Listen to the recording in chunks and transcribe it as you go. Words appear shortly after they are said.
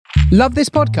Love this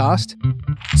podcast?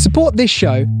 Support this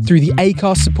show through the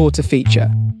Acast supporter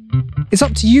feature. It's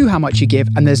up to you how much you give,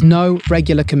 and there's no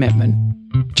regular commitment.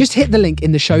 Just hit the link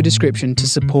in the show description to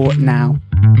support now.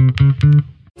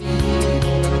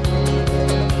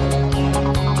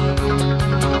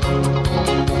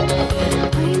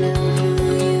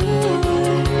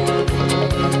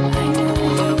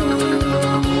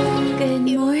 Good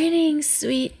morning,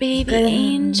 sweet baby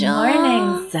angel. Good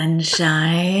morning,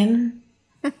 sunshine.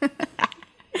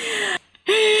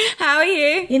 How are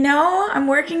you? You know, I'm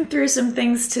working through some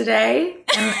things today.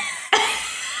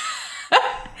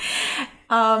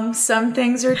 And some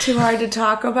things are too hard to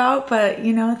talk about, but,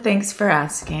 you know, thanks for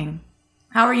asking.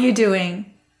 How are you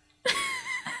doing?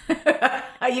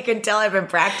 You can tell I've been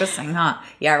practicing, huh?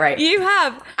 Yeah, right. You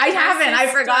have. I haven't.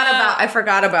 I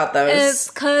forgot about those. It's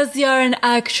because you're an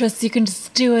actress. You can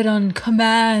just do it on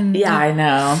command. Yeah, I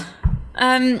know.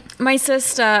 My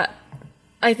sister,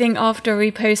 I think after we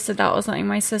posted that or something,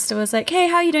 my sister was like, "Hey,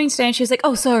 how are you doing today?" And she was like,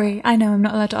 "Oh, sorry, I know I'm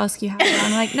not allowed to ask you how you are."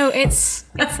 I'm like, "No, it's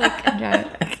like a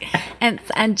joke. It's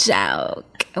a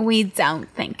joke. We don't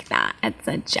think that. It's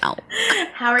a joke."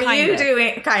 How are you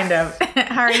doing? Kind of.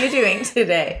 How are you doing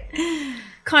today?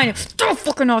 Kind of. Don't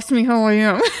fucking ask me how I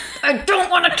am. I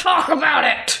don't want to talk about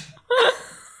it.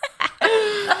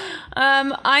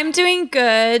 I'm doing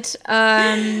good.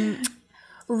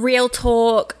 Real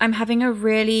talk. I'm having a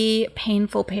really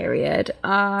painful period.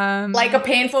 Like a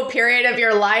painful period of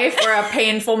your life or a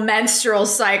painful menstrual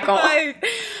cycle?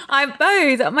 I'm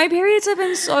both. My periods have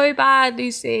been so bad,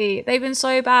 Lucy. They've been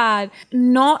so bad.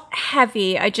 Not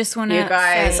heavy. I just want to You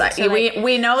guys,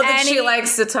 we know that she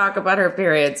likes to talk about her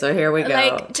period, so here we go.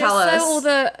 Like, Tell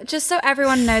us. Just so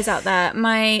everyone knows out there,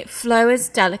 my flow is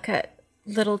delicate,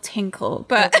 little tinkle,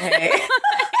 but okay.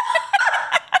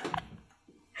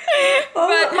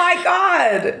 Oh my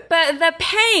God. But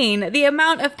the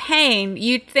amount of pain,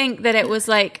 you'd think that it was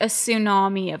like a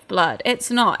tsunami of blood.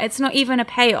 It's not. It's not even a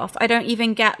payoff. I don't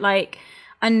even get like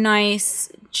a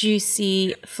nice,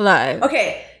 juicy flow.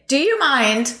 Okay. Do you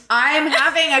mind? I'm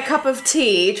having a cup of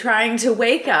tea, trying to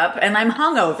wake up, and I'm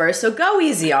hungover, so go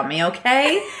easy on me,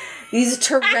 okay? These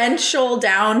torrential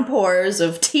downpours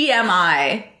of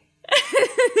TMI.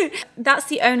 That's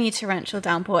the only torrential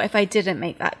downpour, if I didn't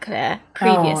make that clear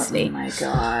previously. Oh my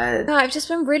God. I've just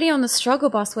been really on the struggle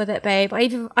bus with it, babe.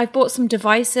 I've bought some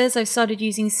devices. I've started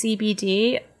using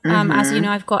CBD. As you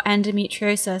know, I've got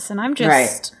endometriosis, and I'm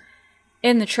just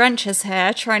in the trenches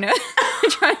here trying to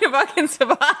fucking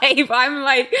survive. I'm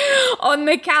like on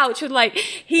the couch with like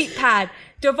heat pad,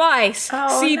 device,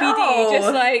 CBD,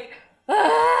 just like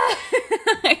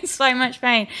so much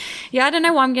pain. Yeah, I don't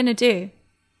know what I'm gonna do.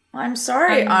 I'm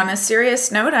sorry. On a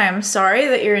serious note, I'm sorry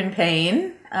that you're in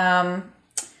pain. Well,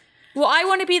 I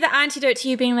want to be the antidote to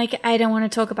you being like, I don't want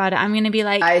to talk about it. I'm going to be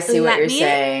like, I see what you're me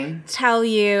saying. Tell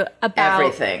you about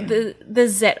everything. The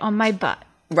zit on my butt.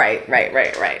 Right.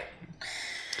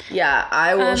 Yeah,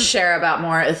 I will share about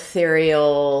more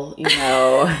ethereal,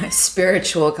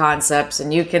 spiritual concepts,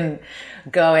 and you can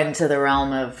go into the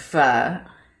realm of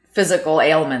physical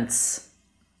ailments.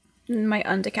 My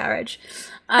undercarriage.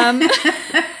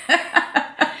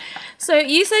 So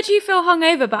you said you feel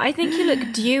hungover, but I think you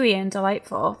look dewy and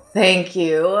delightful. Thank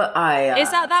you. Is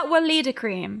that Weleda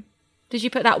cream? Did you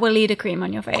put that Weleda cream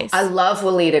on your face? I love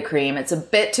Weleda cream. It's a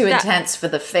bit too intense for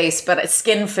the face, but it's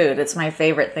skin food. It's my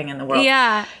favorite thing in the world.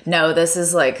 Yeah. No, this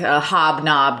is like a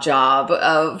hobnob job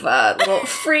of little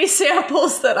free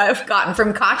samples that I've gotten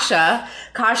from Kasha.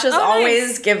 Kasha's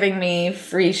always giving me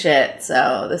free shit,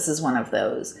 so this is one of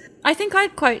those. I think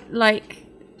I'd quite like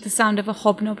the sound of a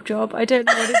hobnob job. I don't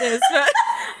know what it is, but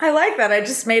I like that. I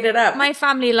just made it up. My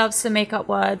family loves to make up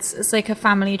words. It's like a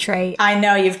family trait. I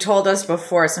know. You've told us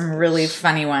before some really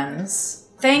funny ones.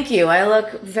 Thank you. I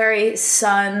look very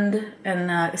sunned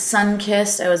and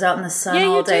sun-kissed. I was out in the sun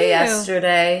all day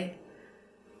yesterday.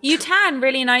 You tan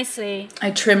really nicely. I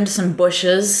trimmed some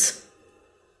bushes.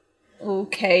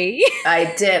 Okay.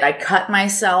 I did. I cut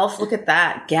myself. Look at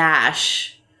that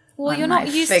gash. Well, you're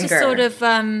not used to sort of,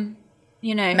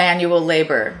 manual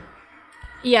labor.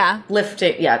 Yeah.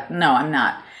 Lifting. Yeah. No, I'm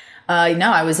not.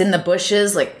 No, I was in the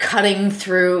bushes, like cutting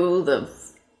through the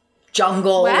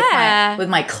jungle with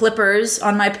my clippers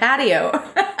on my patio.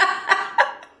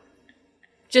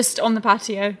 Just on the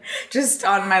patio. Just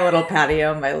on my little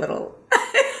patio,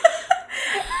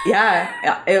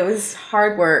 yeah, it was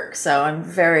hard work, so I'm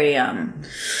very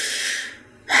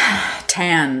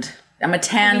tanned. I'm a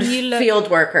tanned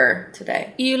field worker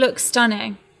today. You look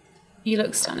stunning.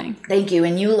 Thank you,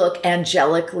 and you look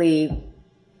angelically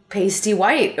pasty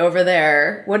white over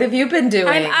there. What have you been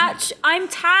doing? I'm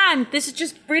tan. This is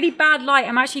just really bad light.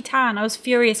 I'm actually tan. I was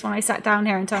furious when I sat down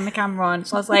here and turned the camera on.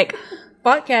 So I was like,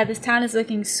 fuck yeah, this tan is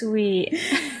looking sweet.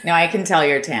 No, I can tell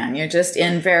you're tan. You're just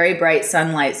in very bright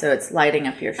sunlight, so it's lighting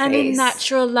up your face. I'm in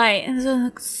natural light, and it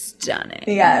looks stunning.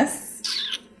 Yes.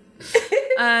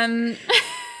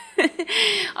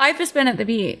 I've just been at the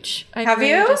beach. Have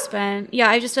you? I've just been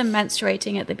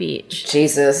menstruating at the beach.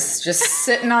 Jesus, just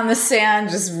sitting on the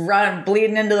sand, just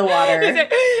bleeding into the water.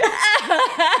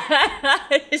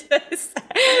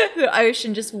 The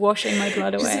ocean just washing my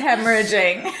blood away. Just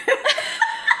hemorrhaging.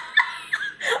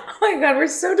 Oh my God, we're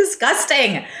so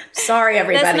disgusting. Sorry,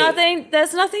 everybody.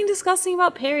 There's nothing disgusting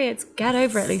about periods. Get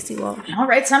over it, Lucy Walsh. All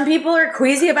right, some people are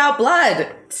queasy about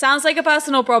blood. Sounds like a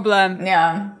personal problem.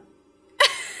 Yeah.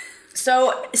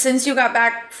 So, since you got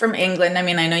back from England, I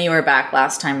mean, I know you were back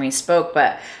last time we spoke,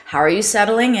 but how are you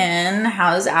settling in?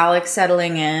 How's Alex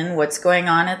settling in? What's going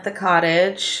on at the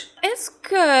cottage? It's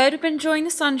good. I've been enjoying the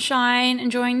sunshine,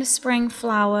 enjoying the spring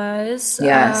flowers.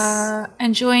 Yes.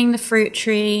 Enjoying the fruit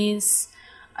trees.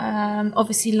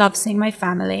 Obviously love seeing my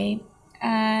family.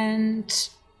 And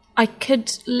I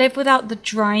could live without the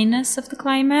dryness of the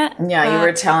climate. Yeah, you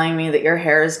were telling me that your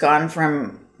hair has gone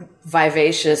from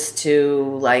vivacious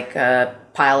to like a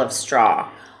pile of straw.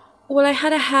 Well, I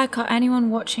had a haircut.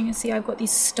 Anyone watching can see I've got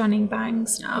these stunning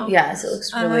bangs now. Yes, it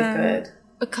looks really good.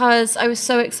 Because I was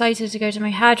so excited to go to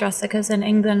my hairdresser because in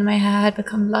England my hair had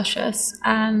become luscious.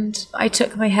 And I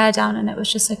took my hair down and it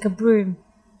was just like a broom.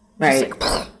 Right.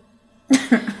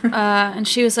 And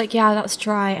she was like, yeah, that's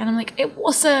dry. And I'm like, it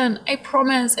wasn't. I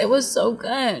promise. It was so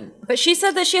good. But she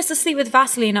said that she has to sleep with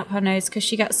Vaseline up her nose because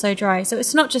she gets so dry. So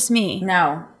it's not just me.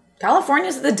 No.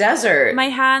 California's the desert. My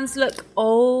hands look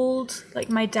old. Like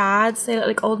my dad's. They look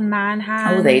like old man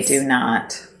hands. Oh, they do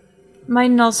not. My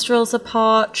nostrils are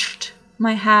parched.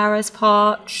 My hair is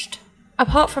parched.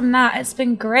 Apart from that, it's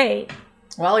been great.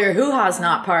 Well, your hoo-ha's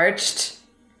not parched.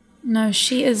 No,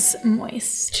 she is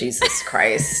moist. Jesus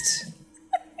Christ.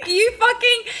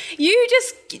 You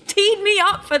just teed me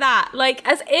up for that. Like,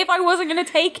 as if I wasn't going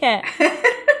to take it.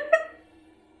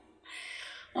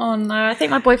 Oh, no. I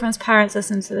think my boyfriend's parents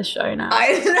listen to the show now.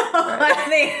 I know. I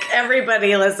think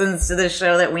everybody listens to the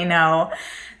show that we know.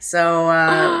 So,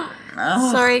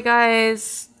 sorry,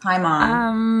 guys. Hi,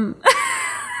 Mom.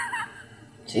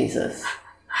 Jesus.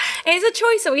 It's a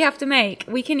choice that we have to make.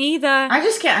 We can either... I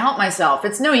just can't help myself.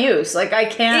 It's no use. Like, I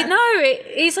can't...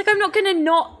 It's like I'm not going to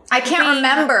not... I can't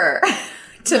remember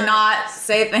to not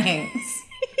say things.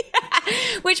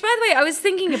 Yeah. Which, by the way, I was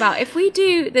thinking about, if we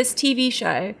do this TV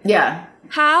show... Yeah.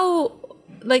 How...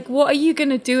 Like, what are you going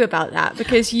to do about that?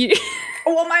 Because you...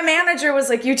 Well, my manager was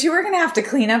like, you two are going to have to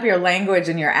clean up your language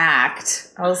and your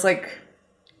act. I was like...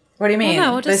 What do you mean?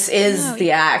 Well, no, this is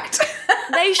the act.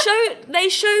 They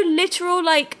show literal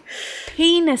like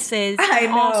penises and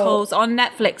assholes on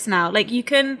Netflix now. Like you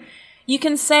can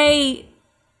say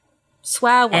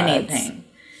swear words. Anything.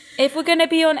 If we're going to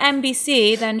be on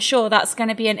NBC, then sure, that's going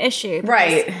to be an issue.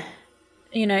 Right.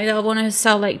 You know, they'll want to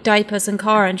sell like diapers and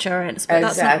car insurance, but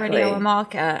that's not really our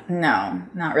market. No,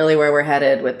 not really where we're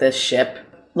headed with this ship.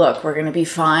 Look, we're going to be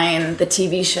fine. The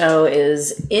TV show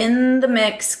is in the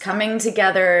mix, coming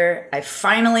together. I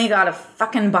finally got a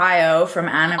fucking bio from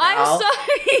Annabelle. I'm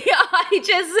sorry.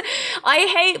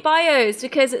 I hate bios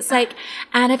because it's like,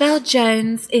 Annabelle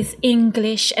Jones is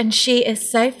English and she is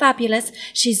so fabulous.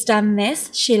 She's done this.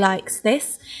 She likes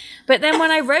this. But then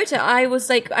when I wrote it, I was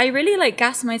like, I really like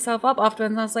gassed myself up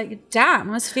afterwards. I was like, damn,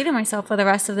 I was feeling myself for the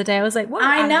rest of the day. I was like, what?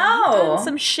 I know.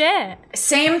 Some shit.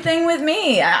 Same thing with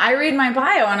me. I read my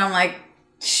bio and I'm like,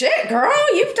 shit, girl,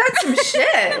 you've done some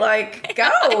shit. Like,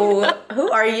 go. Who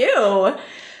are you?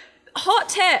 Hot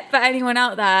tip for anyone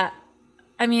out there.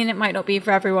 I mean, it might not be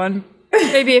for everyone.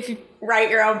 Maybe if you write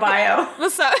your own bio.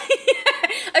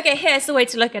 Okay, here's the way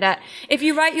to look at it. If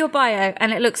you write your bio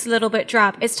and it looks a little bit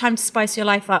drab, it's time to spice your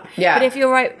life up. Yeah. But if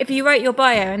you write your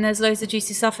bio and there's loads of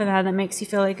juicy stuff in there that makes you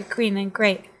feel like a queen, then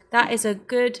great. That is a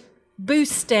good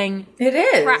boosting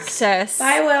practice.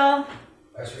 Bye, Will.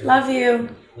 Love you.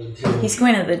 He's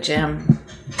going to the gym.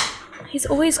 He's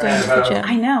always going to the gym.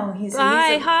 I know.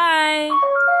 Hi.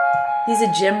 He's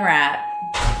a gym rat.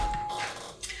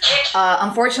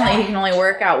 Unfortunately, he can only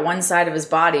work out one side of his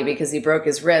body because he broke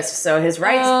his wrist. So his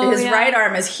right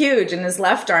arm is huge and his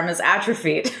left arm is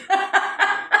atrophied.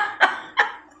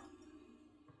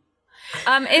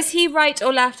 Is he right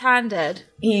or left-handed?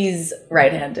 He's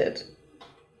right-handed.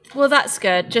 Well, that's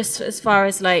good. Just as far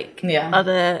as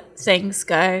other things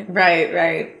go.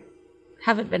 Right.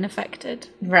 Haven't been affected.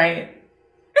 Right.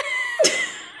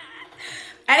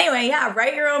 Anyway, yeah,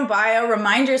 write your own bio.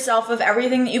 Remind yourself of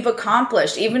everything that you've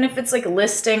accomplished, even if it's like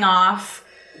listing off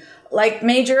like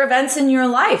major events in your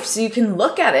life, so you can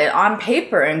look at it on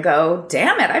paper and go,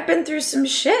 damn it, I've been through some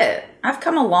shit. I've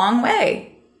come a long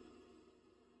way.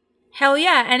 Hell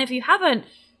yeah. And if you haven't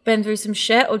been through some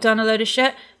shit or done a load of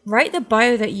shit, write the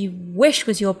bio that you wish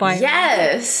was your bio.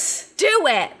 Yes. Do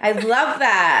it. I love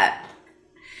that.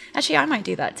 Actually, I might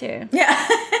do that too. Yeah.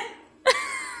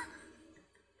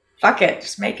 Fuck it.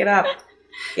 Just make it up.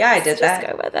 Yeah, I did that.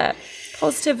 Just go with it.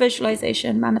 Positive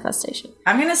visualization, manifestation.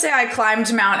 I'm going to say I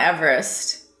climbed Mount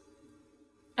Everest.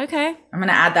 Okay. I'm going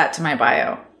to add that to my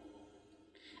bio.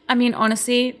 I mean,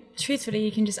 honestly, truthfully,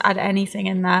 you can just add anything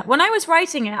in there. When I was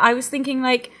writing it, I was thinking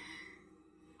like,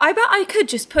 I bet I could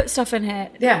just put stuff in here.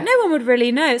 Yeah. No one would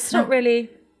really know. It's not really...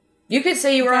 You could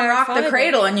say you were on Rock the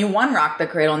Cradle and you won Rock the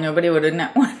Cradle. Nobody would have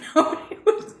known. Nobody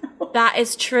would know. That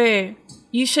is true.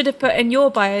 You should have put in your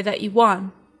bio that you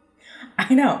won.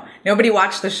 I know. Nobody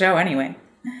watched the show anyway.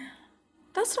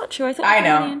 That's not true. I thought 3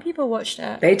 million people watched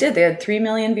it. They did. They had 3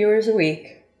 million viewers a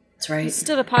week. That's right. It's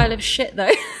still a pile of shit,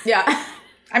 though. Yeah.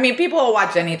 I mean, people will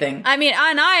watch anything. I mean,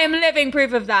 and I am living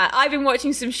proof of that. I've been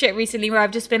watching some shit recently where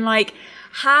I've just been like,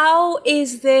 how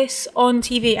is this on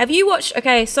TV? Have you watched...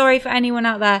 Okay, sorry for anyone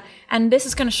out there. And this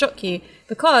is going to shock you.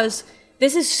 Because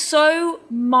this is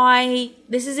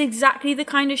This is exactly the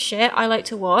kind of shit I like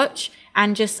to watch.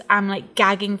 And just am like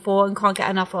gagging for and can't get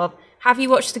enough of. Have you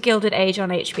watched The Gilded Age on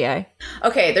HBO?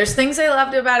 Okay, there's things I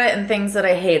loved about it and things that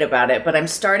I hate about it. But I'm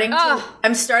starting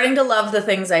to love the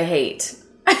things I hate.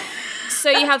 So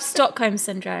you have Stockholm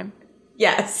Syndrome?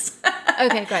 Yes.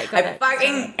 Okay, great. I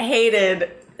fucking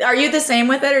hated... Are you the same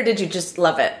with it, or did you just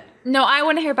love it? No, I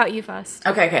want to hear about you first.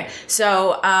 Okay.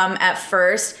 So, at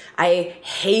first, I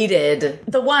hated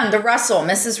the Russell,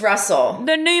 Mrs. Russell.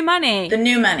 The New Money. The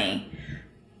New Money.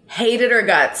 Hated her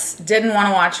guts. Didn't want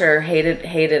to watch her.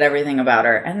 Hated everything about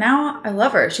her. And now I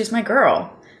love her. She's my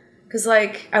girl. Because,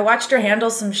 like, I watched her handle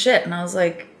some shit, and I was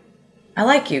like, I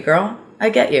like you, girl. I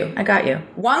get you. I got you.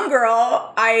 One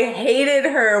girl, I hated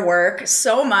her work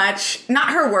so much.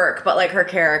 Not her work, but like her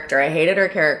character. I hated her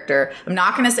character. I'm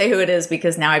not going to say who it is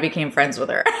because now I became friends with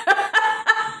her.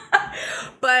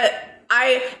 But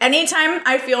anytime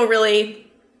I feel really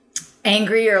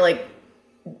angry or like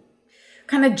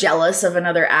kind of jealous of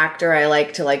another actor, I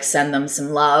like to like send them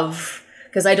some love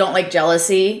because I don't like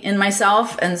jealousy in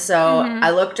myself. And so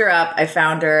I looked her up, I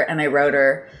found her, and I wrote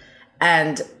her.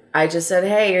 And I just said,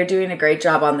 hey, you're doing a great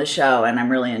job on the show, and I'm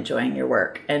really enjoying your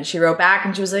work. And she wrote back,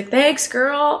 and she was like, thanks,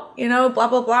 girl. You know, blah,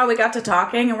 blah, blah. We got to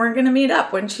talking, and we're going to meet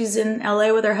up when she's in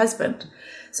LA with her husband.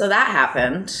 So that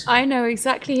happened. I know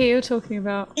exactly who you're talking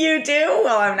about. You do?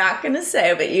 Well, I'm not going to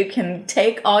say, but you can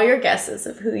take all your guesses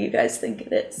of who you guys think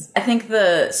it is. I think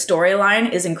the storyline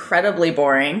is incredibly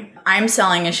boring. I'm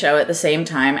selling a show at the same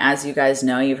time. As you guys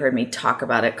know, you've heard me talk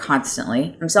about it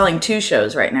constantly. I'm selling 2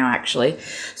 shows right now, actually.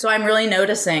 So I'm really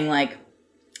noticing, like,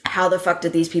 how the fuck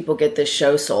did these people get this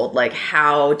show sold? Like,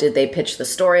 how did they pitch the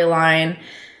storyline?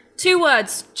 2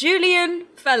 words, Julian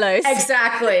Fellows.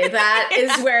 Exactly. That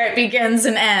is where it begins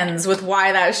and ends with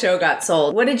why that show got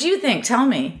sold. What did you think? Tell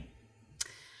me.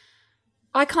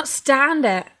 I can't stand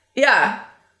it. Yeah.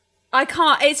 I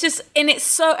can't. It's just, and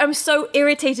I'm so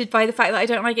irritated by the fact that I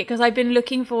don't like it because I've been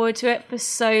looking forward to it for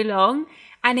so long.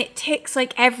 And it ticks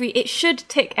like it should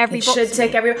tick every box. It should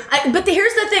tick every, but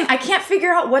here's the thing. I can't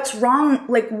figure out what's wrong.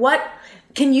 Like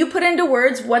can you put into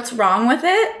words what's wrong with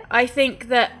it? I think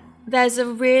that there's a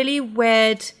really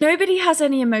weird... Nobody has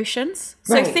any emotions.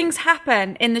 So Right. things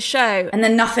happen in the show. And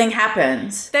then nothing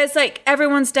happens. There's like,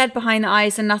 everyone's dead behind the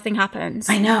eyes and nothing happens.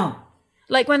 I know.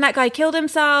 Like when that guy killed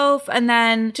himself, and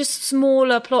then just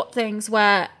smaller plot things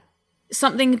where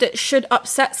something that should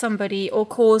upset somebody or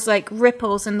cause like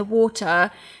ripples in the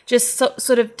water just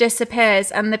sort of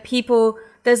disappears, and the people...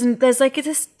 There's like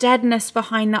this deadness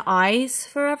behind the eyes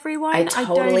for everyone. I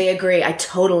totally agree. I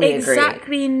totally agree.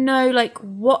 Exactly know like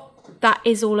what that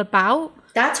is all about.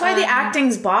 That's why the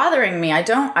acting's bothering me. I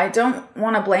don't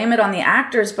want to blame it on the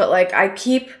actors, but like I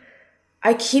keep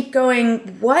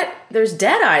going, what? There's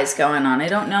dead eyes going on. I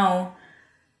don't know.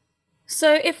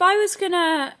 So if I was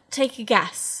gonna take a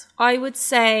guess, I would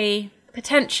say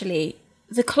potentially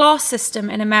the class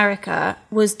system in America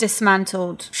was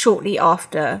dismantled shortly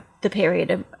after the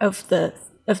period of the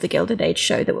Gilded Age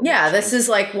show that we're watching. This is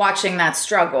like watching that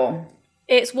struggle.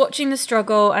 It's watching the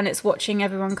struggle, and it's watching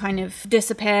everyone kind of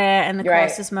disappear, and the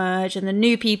classes merge, and the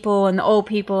new people and the old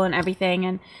people and everything.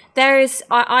 And there is,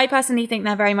 I personally think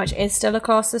there very much is still a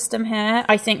class system here.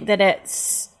 I think that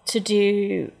it's to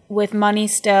do with money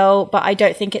still, but I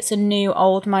don't think it's a new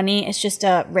old money. It's just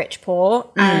a rich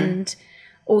poor. And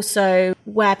also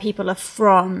where people are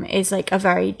from is like a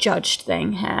very judged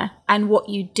thing here, and what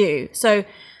you do. So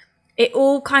it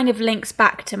all kind of links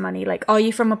back to money. Like, are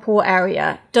you from a poor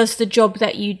area? Does the job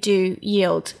that you do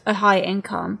yield a high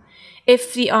income?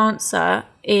 If the answer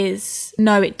is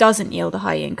no, it doesn't yield a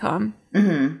high income.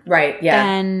 Right. Yeah.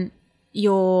 Then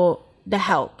you're the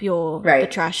help, you're the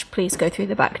trash, please go through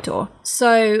the back door.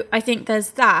 So I think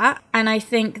there's that. And I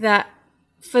think that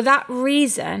for that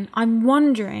reason, I'm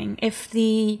wondering if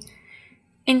the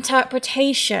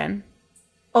interpretation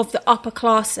of the upper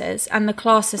classes and the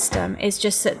class system is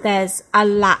just that there's a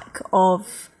lack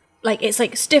of, like, it's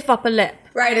like stiff upper lip.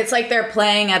 Right, it's like they're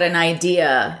playing at an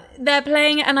idea. They're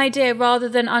playing at an idea rather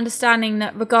than understanding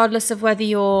that regardless of whether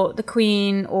you're the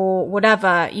queen or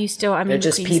whatever, you still, I mean, the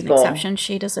queen's people. An exception.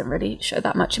 She doesn't really show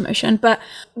that much emotion. But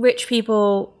rich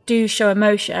people do show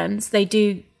emotions. They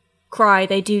do cry.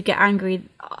 They do get angry.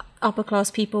 Upper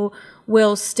class people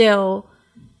will still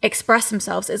express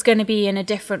themselves. It's going to be in a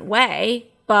different way,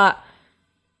 but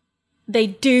they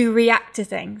do react to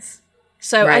things.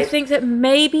 So I think that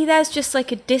maybe there's just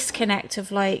like a disconnect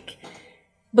of like,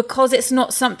 because it's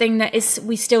not something that is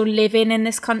we still live in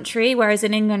this country, whereas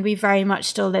in England we very much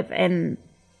still live in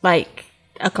like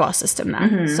a class system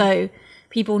there. So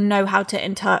people know how to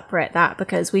interpret that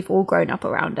because we've all grown up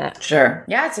around it. Sure.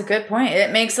 Yeah, it's a good point. It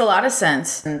makes a lot of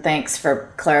sense. And thanks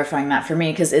for clarifying that for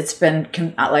me, because it's been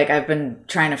like I've been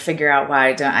trying to figure out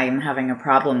why I'm having a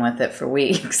problem with it for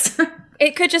weeks.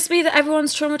 It could just be that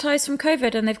everyone's traumatized from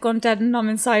COVID and they've gone dead and numb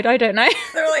inside. I don't know.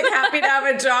 They're like happy to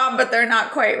have a job, but they're not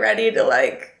quite ready to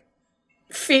like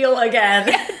feel again.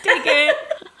 Dig in.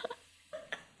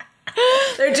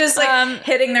 They're just like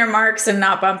hitting their marks and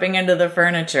not bumping into the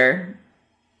furniture.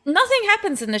 Nothing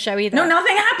happens in the show either. No,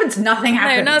 nothing happens. Nothing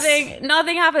happens. No,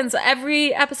 nothing happens.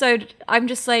 Every episode, I'm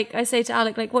just like, I say to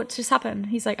Alec, like, what just happened?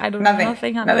 He's like, I don't know.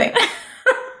 Nothing happened. Nothing.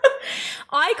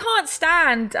 I can't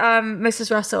stand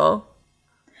Mrs. Russell.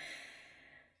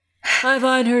 I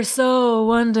find her so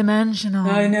one-dimensional.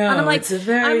 I know. And I'm like, it's a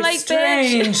very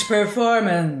strange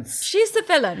performance. She's the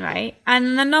villain, right?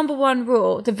 And the number one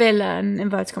rule, the villain,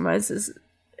 inverted commas, is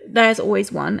there's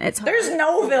always one. It's her. There's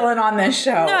no villain on this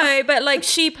show. No, but like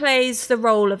she plays the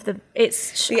role of the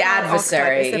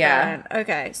adversary. Villain.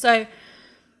 Okay, so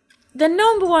the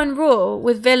number one rule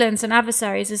with villains and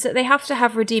adversaries is that they have to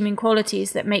have redeeming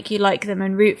qualities that make you like them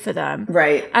and root for them.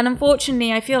 Right. And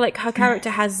unfortunately, I feel like her character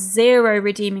has zero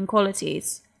redeeming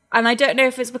qualities. And I don't know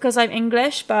if it's because I'm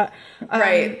English, but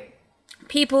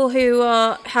people who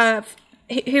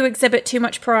exhibit too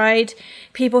much pride,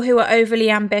 people who are overly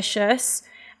ambitious,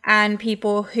 and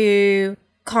people who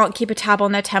can't keep a tab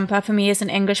on their temper. For me as an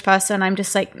English person, I'm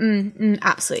just like,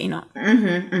 absolutely not.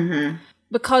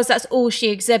 Because that's all she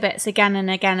exhibits again and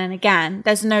again and again.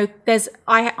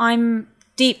 I'm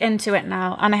deep into it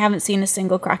now, and I haven't seen a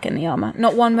single crack in the armor.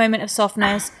 Not one moment of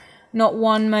softness, not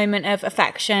one moment of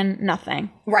affection,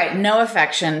 nothing. Right, no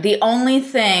affection. The only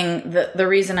thing, the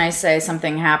reason I say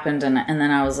something happened and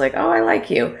then I was like, oh, I like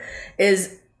you,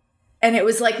 is, and it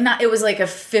was like a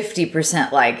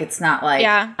 50% like, it's not like,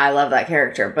 I love that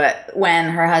character. But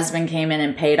when her husband came in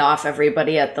and paid off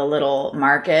everybody at the little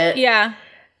market. Yeah.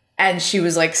 And she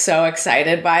was like so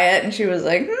excited by it. And she was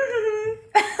like,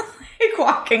 like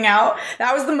walking out.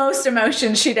 That was the most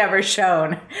emotion she'd ever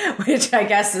shown, which I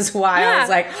guess is why I was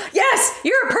like, yes,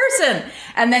 you're a person.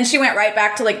 And then she went right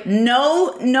back to like,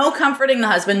 no comforting the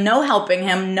husband, no helping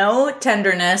him, no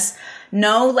tenderness,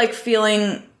 no like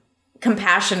feeling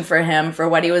compassion for him for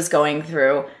what he was going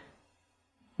through.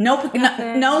 No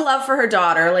love for her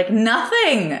daughter, like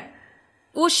nothing.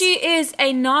 Well, she is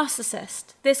a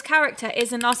narcissist. This character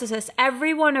is a narcissist.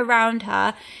 Everyone around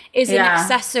her is an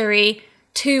accessory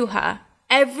to her.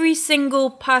 Every single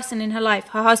person in her life,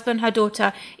 her husband, her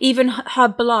daughter, even her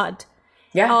blood,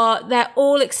 they're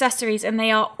all accessories, and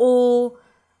they are all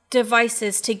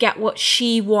devices to get what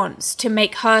she wants, to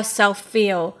make herself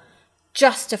feel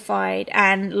justified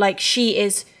and like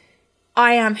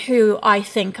I am who I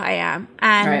think I am.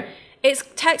 And it's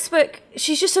textbook.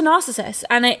 She's just a narcissist.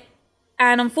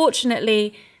 And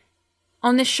unfortunately,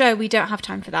 on this show, we don't have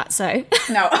time for that, so.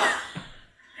 No.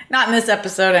 Not in this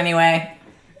episode, anyway.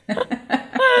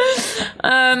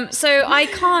 So I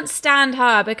can't stand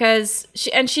her because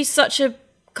she's such a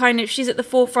she's at the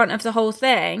forefront of the whole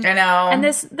thing. I know. And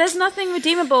there's nothing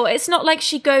redeemable. It's not like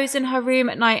she goes in her room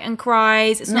at night and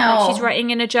cries. It's not like she's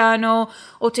writing in a journal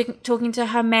or talking to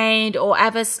her maid or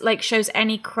ever like shows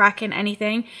any crack in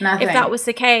anything. Nothing. If that was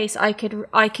the case, I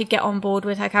could get on board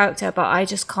with her character, but I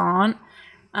just can't.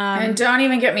 And don't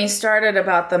even get me started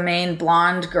about the main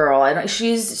blonde girl.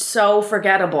 She's so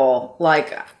forgettable.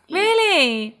 Like,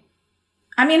 really?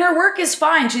 I mean, her work is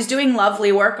fine. She's doing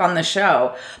lovely work on the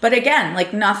show. But again,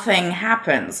 like, nothing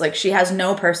happens. Like, she has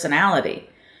no personality.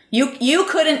 You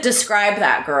couldn't describe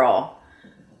that girl.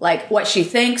 Like, what she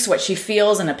thinks, what she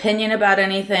feels, an opinion about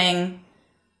anything.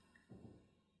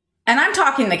 And I'm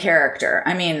talking the character.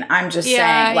 I mean, I'm just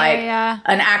saying, like,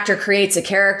 an actor creates a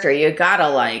character. You gotta,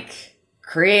 like,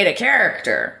 create a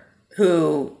character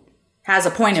who has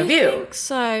a point of view.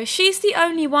 So she's the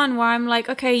only one where I'm like,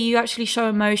 okay, you actually show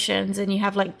emotions and you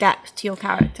have, like, depth to your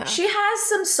character. She has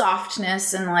some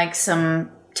softness and, like, some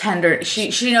tender.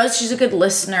 She knows she's a good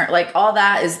listener. Like, all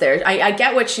that is there. I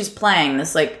get what she's playing.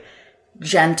 This, like,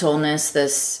 gentleness,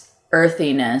 this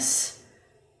earthiness.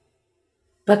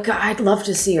 But God, I'd love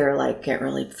to see her, like, get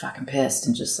really fucking pissed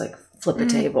and just, like, flip a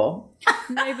table.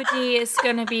 Nobody is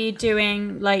going to be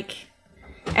doing, like,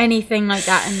 anything like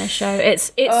that in the show. It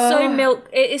is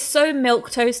so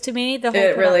milquetoast to me, the whole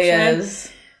It production. really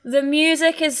is. The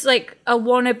music is like a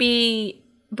wannabe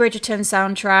Bridgerton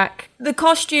soundtrack. The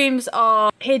costumes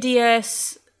are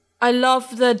hideous. I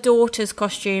love the daughters'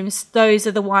 costumes. Those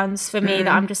are the ones for me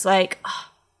that I'm just like,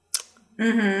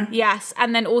 yes.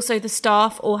 And then also the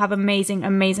staff all have amazing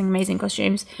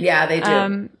costumes. Yeah, they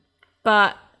do.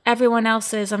 But everyone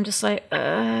else's, I'm just like,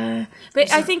 But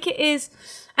I think it is,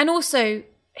 and also,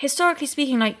 historically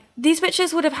speaking, like, these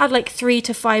bitches would have had like 3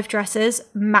 to 5 dresses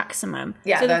maximum.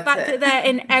 Yeah, so the fact that they're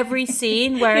in every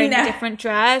scene wearing a different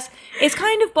dress is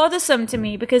kind of bothersome to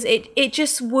me, because it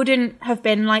just wouldn't have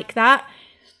been like that.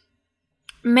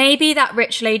 Maybe that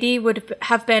rich lady would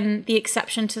have been the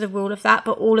exception to the rule of that,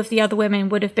 but all of the other women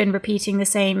would have been repeating the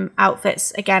same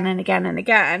outfits again and again and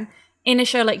again. In a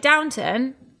show like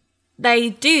Downton, they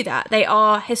do that. They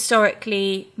are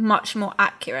historically much more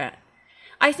accurate.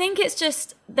 I think it's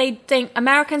just, they think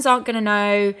Americans aren't going to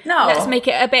know. No. Let's make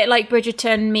it a bit like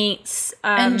Bridgerton meets...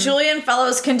 and Julian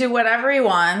Fellows can do whatever he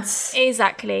wants.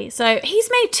 Exactly. So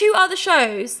he's made 2 other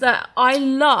shows that I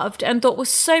loved and thought was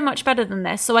so much better than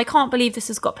this. So I can't believe this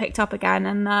has got picked up again.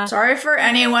 And sorry for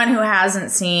anyone who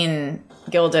hasn't seen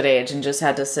Gilded Age and just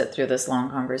had to sit through this long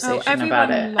conversation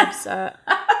about it. Everyone loves it.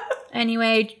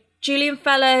 Anyway, Julian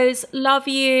Fellows, love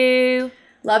you.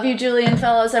 Love you, Julian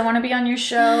Fellows. I want to be on your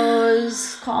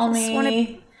shows. Call me.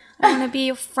 I want to be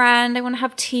your friend. I want to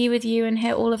have tea with you and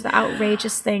hear all of the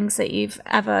outrageous things that you've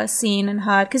ever seen and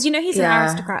heard. Because, you know, he's an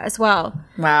aristocrat as well.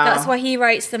 Wow. That's why he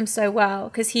writes them so well.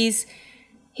 Because he's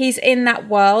in that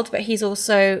world, but he's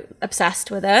also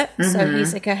obsessed with it. Mm-hmm. So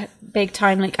he's like a big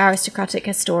time, like, aristocratic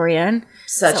historian.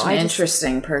 Such an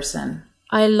interesting person.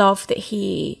 I love that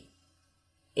he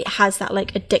has that,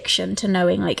 like, addiction to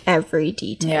knowing, like, every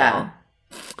detail. Yeah.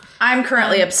 I'm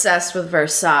currently obsessed with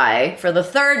Versailles for the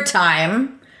 3rd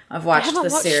time. I've watched the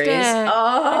series.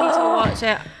 Oh, I need to watch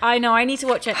it. I know, I need to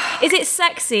watch it. Is it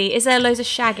sexy? Is there loads of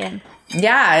shagging?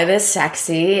 Yeah, it is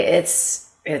sexy. It's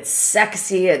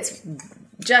sexy. It's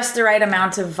just the right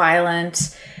amount of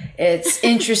violent. It's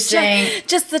interesting.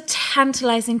 just the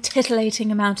tantalizing,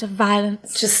 titillating amount of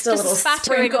violence. Just a little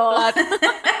sprinkle. Blood.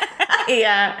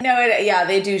 Yeah. No,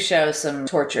 they do show some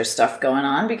torture stuff going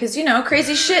on because, you know,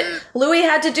 crazy shit. Louis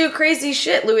had to do crazy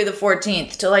shit, Louis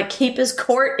XIV, to, like, keep his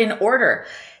court in order.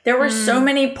 There were so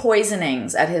many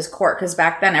poisonings at his court because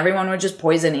back then everyone would just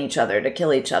poison each other to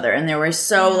kill each other. And they were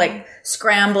so, like,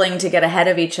 scrambling to get ahead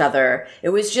of each other. It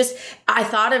was just, I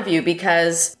thought of you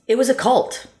because it was a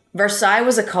cult. Versailles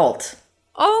was a cult.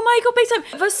 Oh my God, big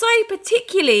time. Versailles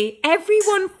particularly,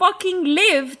 everyone fucking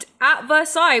lived at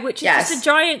Versailles, which is just a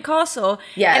giant castle.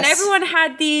 Yes. And everyone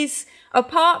had these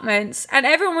apartments and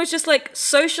everyone was just, like,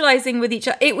 socializing with each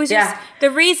other. It was just, the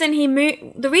reason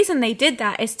they did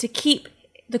that is to keep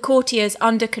the courtiers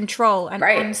under control and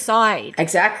on side.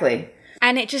 Exactly.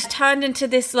 And it just turned into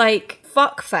this, like,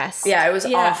 fuck fest. Yeah, it was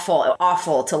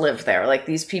awful to live there. Like,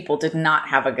 these people did not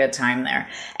have a good time there.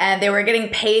 And they were getting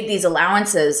paid these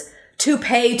allowances to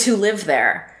pay to live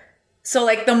there. So,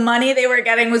 like, the money they were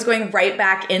getting was going right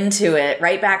back into it,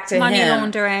 right back to money him. Money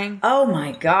laundering. Oh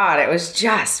my God, it was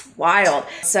just wild.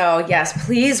 So, yes,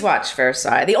 please watch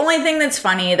Versailles. The only thing that's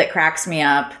funny that cracks me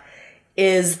up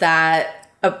is that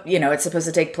you know, it's supposed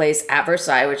to take place at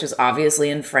Versailles, which is obviously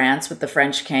in France with the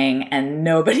French king, and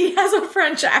nobody has a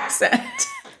French accent.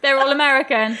 They're all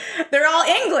American. They're all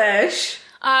English.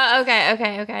 Okay.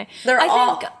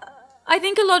 I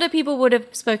think a lot of people would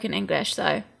have spoken English,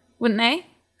 though, wouldn't they?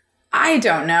 I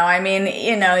don't know. I mean,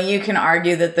 you know, you can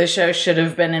argue that the show should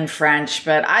have been in French,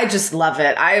 but I just love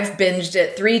it. I've binged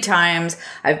it 3 times.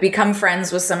 I've become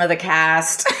friends with some of the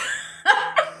cast.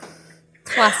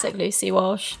 Classic Lucy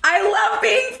Walsh. I love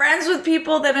being friends with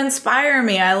people that inspire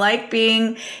me. I like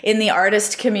being in the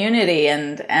artist community,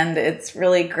 and it's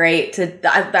really great to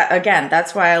again,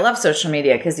 that's why I love social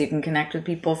media, because you can connect with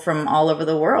people from all over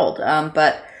the world.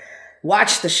 But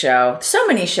watch the show. So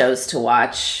many shows to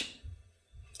watch.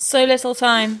 So little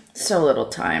time. So little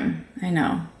time. I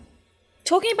know.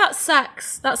 Talking about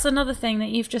sex, that's another thing that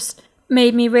you've just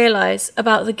made me realize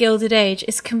about the Gilded Age.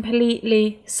 Is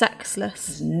completely sexless.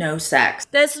 There's no sex.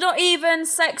 There's not even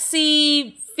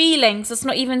sexy feelings. There's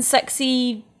not even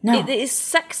sexy. No. It is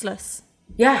sexless.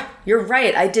 Yeah, you're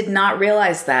right. I did not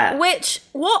realize that. What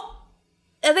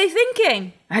are they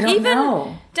thinking? I don't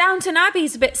know. Downton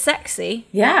Abbey's a bit sexy.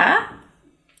 Yeah.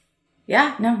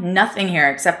 Yeah, no, nothing here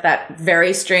except that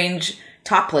very strange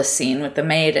topless scene with the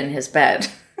maid in his bed,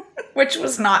 which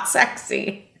was not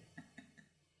sexy.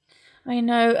 I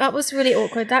know, that was really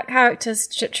awkward. That character's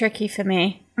tricky for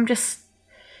me. It's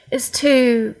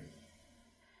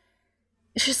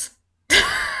just...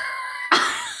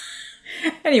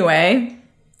 Anyway,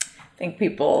 I think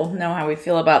people know how we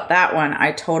feel about that one.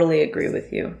 I totally agree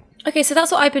with you. Okay, so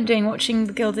that's what I've been doing, watching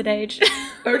The Gilded Age.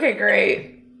 Okay,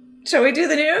 great. Shall we do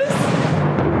the news?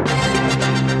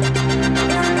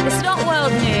 It's not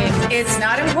world news. It's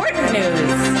not important news.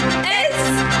 It's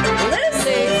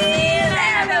Lucy and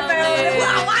Annabelle.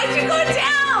 Wow, why'd you go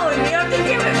down? You have to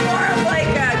give it more of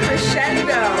like a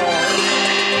crescendo.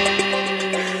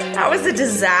 That was a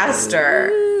disaster.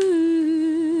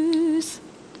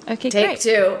 Okay, Take great.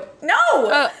 2. No!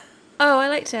 Oh, I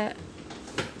liked it.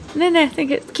 No,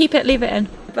 keep it, leave it in.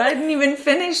 But I didn't even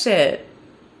finish it.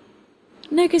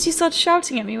 No, because you started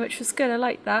shouting at me, which was good. I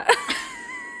liked that.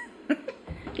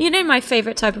 You know my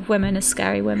favourite type of women is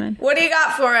scary women. What do you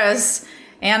got for us,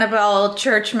 Annabelle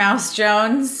Church Mouse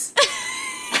Jones?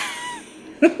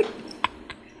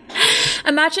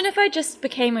 Imagine if I just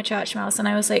became a church mouse and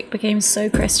I was became so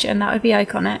Christian. That would be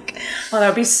iconic. Oh, that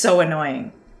would be so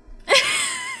annoying.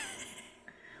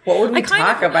 What would we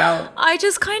talk about? I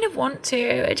just kind of want to.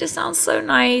 It just sounds so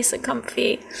nice and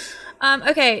comfy.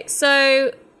 Okay,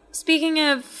 so speaking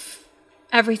of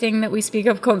everything that we speak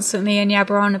of constantly and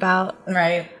yabber on about.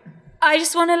 Right. I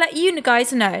just want to let you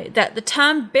guys know that the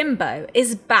term bimbo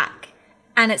is back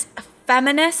and it's a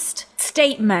feminist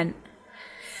statement.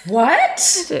 What?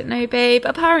 I don't know, babe.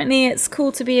 Apparently it's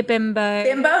cool to be a bimbo.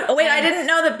 Bimbo? Oh, wait, I didn't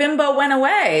know that bimbo went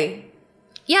away.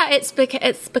 Yeah, it's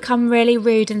become really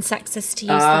rude and sexist to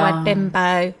use the word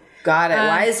bimbo. Got it.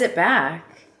 Why is it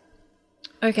back?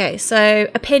 Okay, so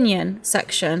opinion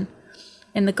section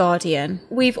in The Guardian.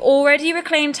 We've already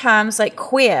reclaimed terms like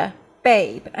queer,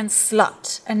 babe, and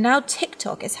slut, and now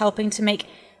TikTok is helping to make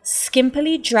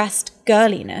skimpily dressed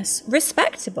girliness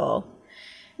respectable.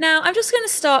 Now, I'm just going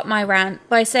to start my rant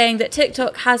by saying that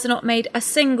TikTok has not made a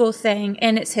single thing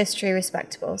in its history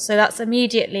respectable. So that's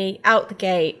immediately out the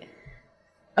gate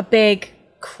a big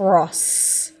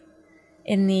cross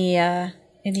in the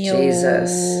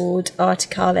old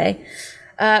articale.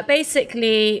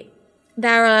 Basically,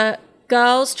 there are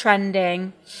girls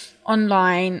trending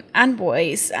online and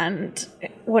boys and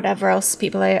whatever else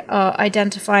people are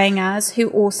identifying as, who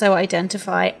also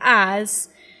identify as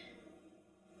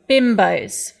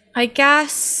bimbos. I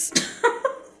guess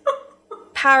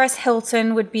Paris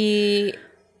Hilton would be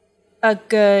a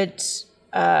good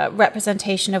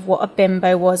representation of what a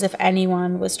bimbo was if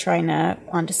anyone was trying to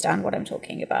understand what I'm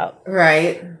talking about.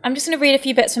 Right. I'm just going to read a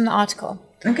few bits from the article.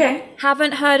 Okay.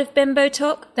 Haven't heard of Bimbo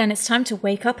Talk? Then it's time to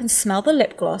wake up and smell the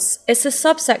lip gloss. It's a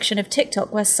subsection of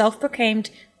TikTok where self-proclaimed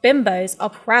bimbos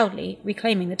are proudly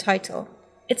reclaiming the title.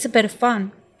 It's a bit of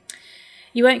fun.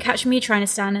 You won't catch me trying to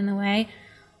stand in the way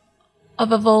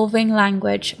of evolving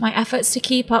language. My efforts to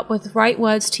keep up with the right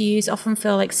words to use often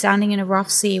feel like standing in a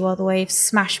rough sea while the waves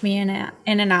smash me in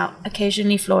and out,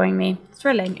 occasionally flooring me.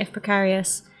 Thrilling, if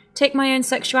precarious. Take my own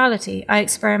sexuality. I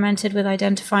experimented with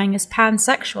identifying as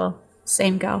pansexual.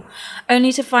 Same girl.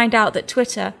 Only to find out that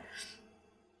Twitter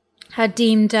had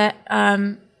deemed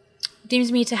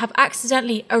me to have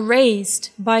accidentally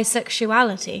erased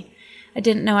bisexuality. I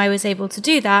didn't know I was able to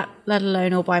do that, let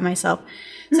alone all by myself.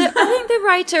 So I think the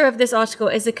writer of this article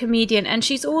is a comedian, and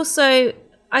she's also,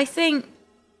 I think,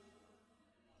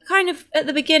 kind of at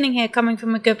the beginning here, coming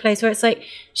from a good place where it's like,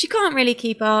 she can't really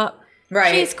keep up.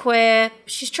 Right. She's queer.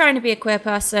 She's trying to be a queer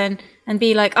person and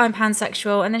be like, I'm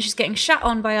pansexual. And then she's getting shat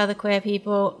on by other queer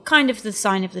people. Kind of the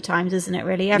sign of the times, isn't it,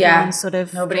 really? Everyone's sort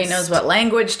of... Nobody knows what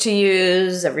language to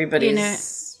use.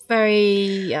 Everybody's...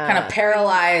 very... kind of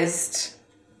paralyzed.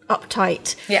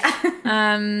 Uptight.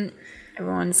 Yeah.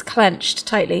 Everyone's clenched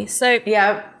tightly. So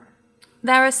yeah.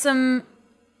 there are some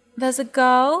there's a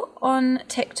girl on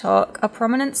TikTok, a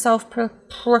prominent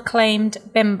self-proclaimed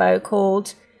bimbo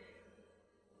called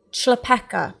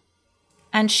Chlapeka.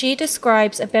 And she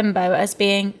describes a bimbo as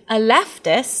being a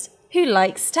leftist who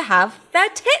likes to have their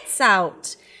tits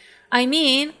out. I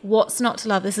mean, what's not to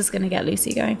love? This is going to get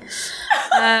Lucy going.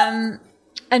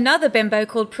 Another bimbo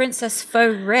called Princess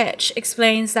Faux Rich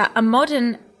explains that a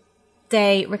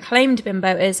modern-day reclaimed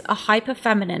bimbo is a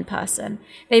hyper-feminine person.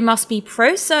 They must be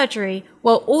pro-surgery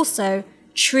while also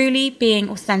truly being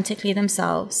authentically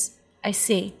themselves. I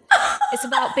see. It's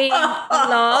about being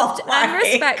loved and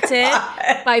respected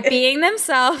by being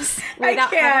themselves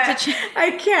without having to change. I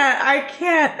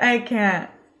can't.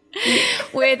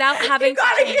 Without having to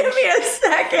gotta change. give me a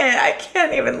second. I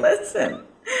can't even listen.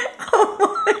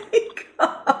 Oh my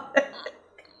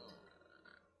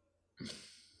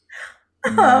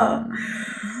god.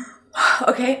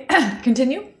 Okay,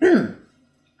 continue.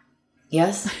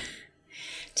 Yes.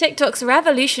 TikTok's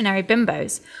revolutionary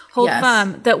bimbos hold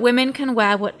firm that women can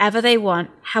wear whatever they want,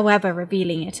 however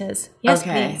revealing it is. Yes,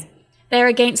 please. They are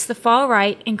against the far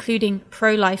right, including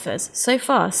pro-lifers. So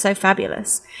far, so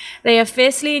fabulous. They are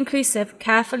fiercely inclusive,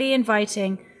 carefully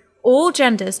inviting all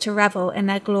genders to revel in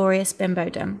their glorious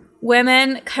bimbodom.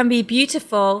 Women can be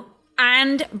beautiful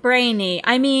and brainy.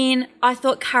 I mean, I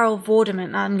thought Carol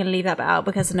Vorderman, I'm going to leave that bit out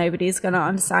because nobody's going to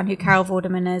understand who Carol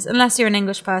Vorderman is, unless you're an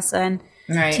English person.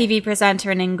 Right. TV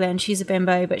presenter in England. She's a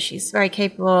bimbo, but she's very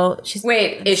capable.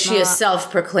 Wait, is she a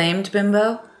self-proclaimed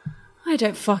bimbo? I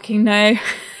don't fucking know.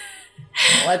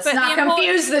 Let's not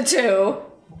confuse the two.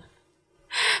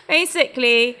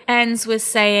 Basically, ends with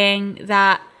saying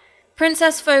that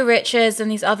Princess Faux Riches and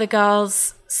these other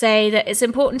girls say that it's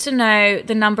important to know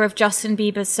the number of Justin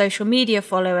Bieber's social media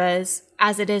followers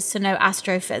as it is to know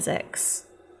astrophysics.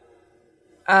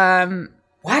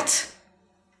 What?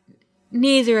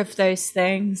 Neither of those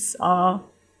things are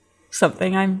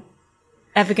something I'm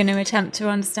ever going to attempt to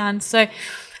understand. So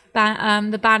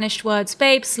the banished words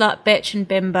babe, slut, bitch, and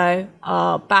bimbo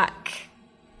are back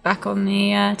on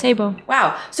the table.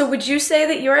 Wow. So would you say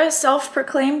that you're a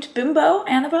self-proclaimed bimbo,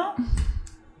 Annabelle?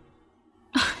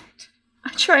 I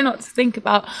try not to think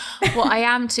about what I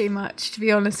am too much, to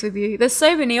be honest with you. There's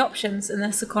so many options in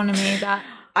this economy that...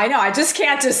 I know, I just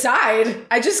can't decide.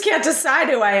 I just can't decide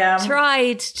who I am.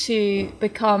 Tried to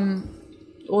become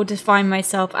or define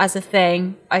myself as a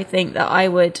thing. I think that I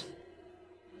would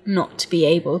not be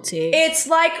able to. It's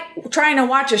like trying to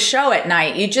watch a show at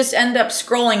night. You just end up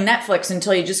scrolling Netflix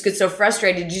until you just get so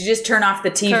frustrated you just turn off the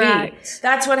TV. Correct.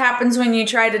 That's what happens when you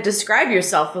try to describe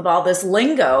yourself with all this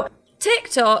lingo.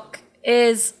 TikTok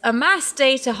is a mass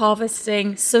data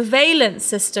harvesting surveillance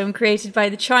system created by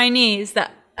the Chinese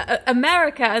that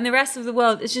America and the rest of the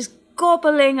world is just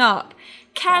gobbling up,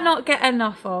 cannot get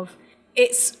enough of.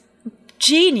 It's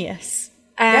genius.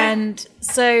 And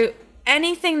so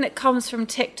anything that comes from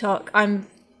TikTok, I'm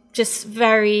just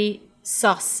very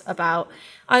sus about.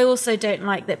 I also don't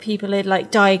like that people are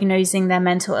like diagnosing their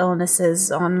mental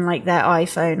illnesses on like their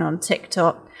iPhone on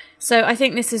TikTok. So I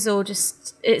think this is all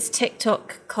just, it's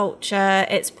TikTok culture,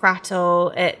 it's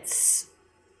prattle, it's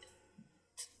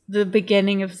the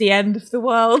beginning of the end of the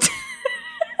world.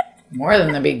 More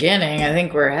than the beginning. I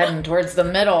think we're heading towards the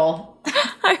middle.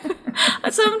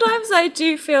 Sometimes I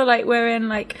do feel like we're in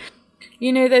like,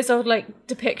 you know, those old like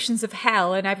depictions of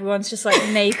hell and everyone's just like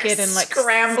naked and like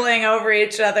scrambling over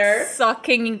each other,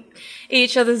 sucking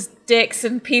each other's dicks,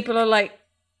 and people are like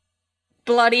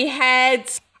bloody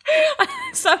heads.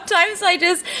 Sometimes I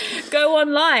just go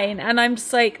online and I'm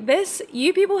just like,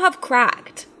 you people have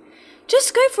cracked.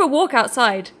 Just go for a walk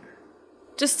outside.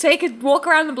 Just take a walk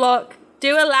around the block,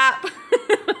 do a lap,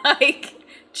 like,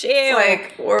 chill. It's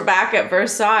like we're back at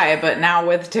Versailles, but now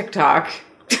with TikTok.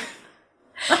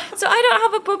 So I don't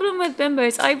have a problem with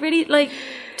bimbos. I really, like,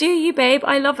 do you, babe?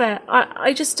 I love it.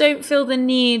 I just don't feel the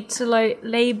need to, like,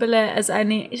 label it as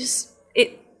any,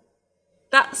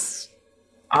 that's...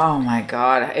 Oh my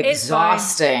God,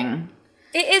 exhausting.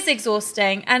 It is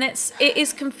exhausting, and it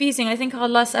is confusing. I think our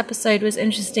last episode was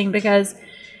interesting because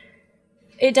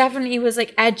it definitely was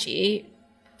like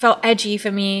felt edgy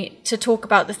for me to talk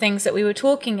about the things that we were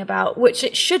talking about, which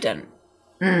it shouldn't.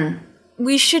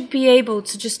 We should be able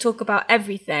to just talk about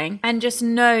everything and just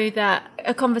know that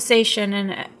a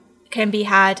conversation can be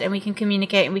had, and we can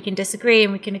communicate, and we can disagree,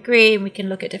 and we can agree, and we can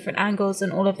look at different angles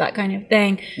and all of that kind of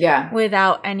thing. Yeah.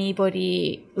 Without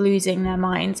anybody losing their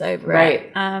minds over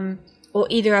it. Or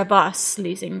either of us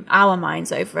losing our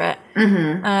minds over it.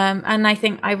 And I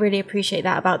think I really appreciate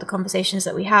that about the conversations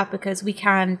that we have, because we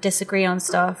can disagree on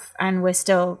stuff and we're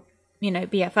still, you know,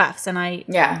 BFFs. And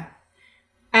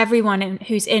everyone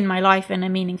who's in my life in a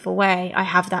meaningful way, I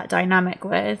have that dynamic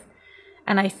with.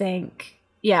 And I think,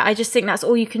 I just think that's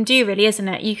all you can do, really, isn't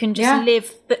it? You can just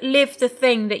live the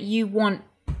thing that you want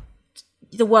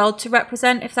the world to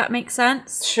represent, if that makes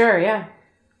sense. Sure, yeah.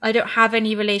 I don't have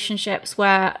any relationships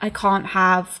where I can't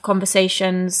have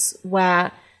conversations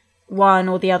where one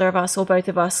or the other of us or both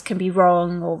of us can be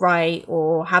wrong or right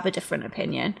or have a different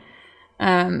opinion.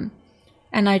 And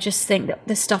I just think that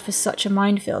this stuff is such a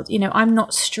minefield. You know, I'm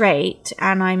not straight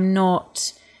and I'm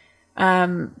not,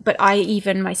 but I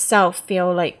even myself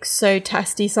feel like so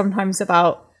testy sometimes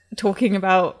about talking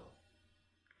about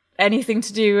anything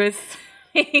to do with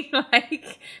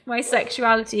like my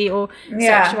sexuality or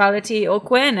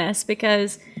queerness,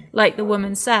 because like the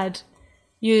woman said,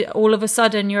 you all of a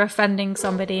sudden you're offending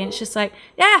somebody and it's just like,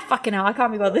 fucking hell, I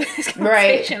can't be bothered with this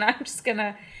conversation. Right. I'm just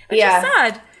gonna, it's just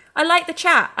sad. I like the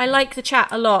chat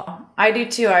a lot. I do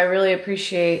too. I really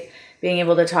appreciate being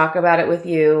able to talk about it with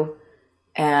you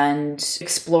and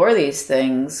explore these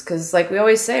things, because like we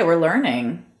always say, we're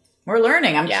learning.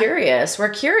 I'm curious. We're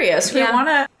curious. We want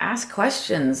to ask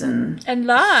questions and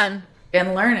learn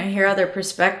and hear other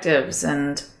perspectives.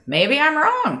 And maybe I'm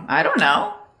wrong. I don't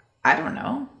know.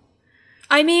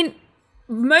 I mean,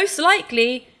 most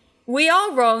likely we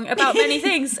are wrong about many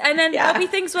things, and then there'll be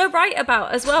things we're right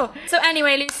about as well. So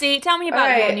anyway, Lucy, tell me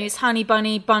about your news, honey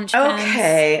bunny bunch pens.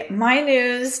 Okay, my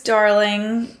news,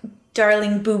 darling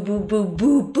boo boo boo boo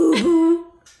boo boo,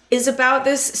 is about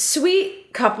this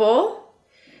sweet couple.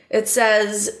 It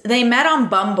says they met on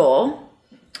Bumble,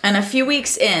 and a few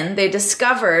weeks in, they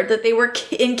discovered that they were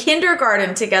in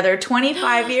kindergarten together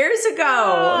 25 years ago.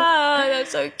 Oh,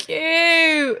 that's so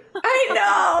cute. I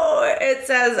know. It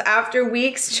says, after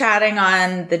weeks chatting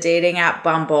on the dating app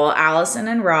Bumble, Allison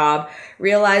and Rob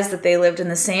realized that they lived in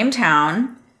the same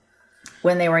town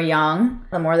when they were young.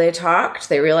 The more they talked,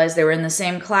 they realized they were in the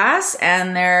same class,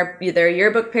 and their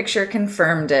yearbook picture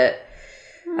confirmed it.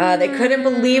 They couldn't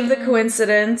believe the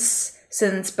coincidence,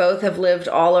 since both have lived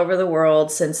all over the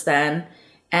world since then,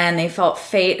 and they felt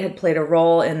fate had played a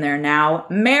role in their now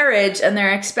marriage, and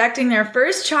they're expecting their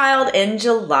first child in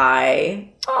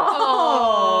July.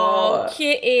 Oh,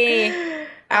 kitty.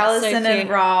 Allison and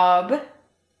Rob.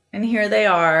 And here they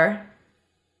are.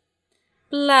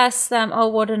 Bless them. Oh,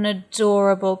 what an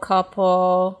adorable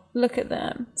couple. Look at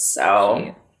them. So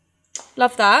cute.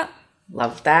 Love that.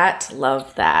 Love that.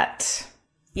 Love that.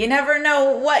 You never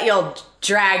know what you'll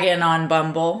drag in on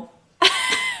Bumble.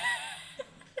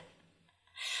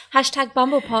 Hashtag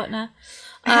Bumble partner.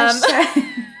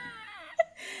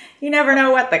 You never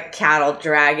know what the cat'll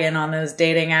drag in on those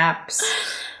dating apps.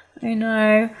 I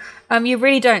know. You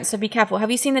really don't, so be careful.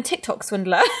 Have you seen the TikTok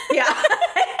swindler? Yeah.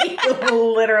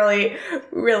 You literally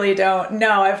really don't.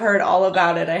 No, I've heard all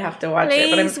about it. I have to watch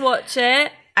it. Please watch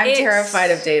it. I'm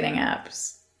terrified of dating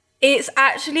apps. It's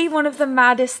actually one of the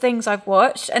maddest things I've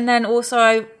watched. And then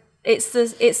also it's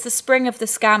the spring of the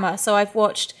scammer. So I've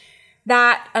watched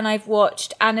that, and I've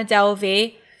watched Anna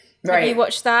Delvey. Right. Have you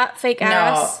watched that? Fake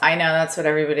Ass? No, I know. That's what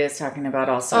everybody is talking about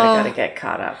also. I gotta get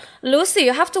caught up. Lucy,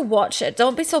 you have to watch it.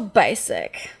 Don't be so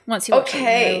basic. Once you watch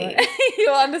it,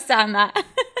 you'll understand that.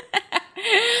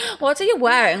 What are you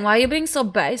wearing? Why are you being so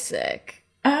basic?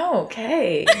 Oh,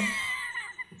 okay.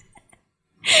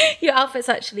 Your outfit's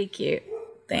actually cute.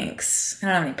 Thanks. I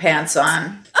don't have any pants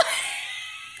on.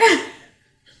 Did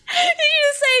you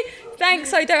just say,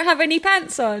 thanks, I don't have any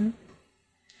pants on?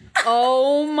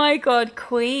 Oh my God,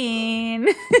 queen.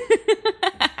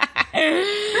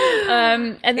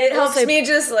 And it helps me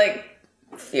just like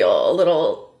feel a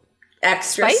little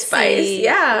extra spice.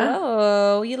 Yeah.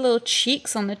 Oh, your little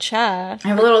cheeks on the chair. I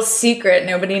have a little secret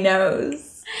nobody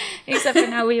knows. Except for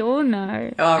now we all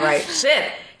know. All right.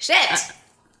 Shit.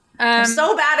 I'm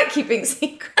so bad at keeping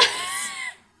secrets.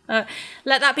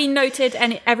 Let that be noted,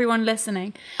 and everyone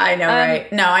listening. I know,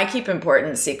 right? No, I keep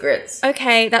important secrets.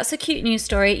 Okay, that's a cute news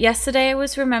story. Yesterday I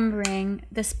was remembering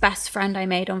this best friend I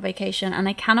made on vacation, and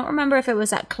I cannot remember if it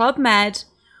was at Club Med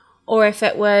or if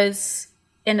it was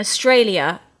in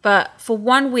Australia, but for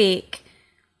 1 week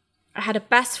I had a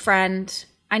best friend.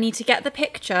 I need to get the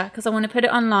picture because I want to put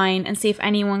it online and see if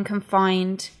anyone can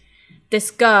find this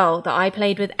girl that I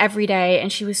played with every day, and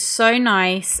she was so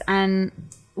nice, and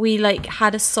we like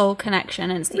had a soul connection,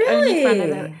 and it's the only friend I've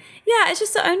ever. Yeah, it's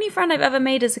just the only friend I've ever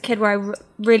made as a kid where I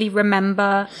really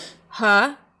remember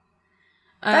her.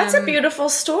 That's a beautiful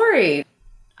story.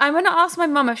 I'm going to ask my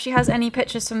mum if she has any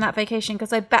pictures from that vacation,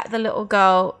 because I bet the little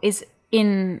girl is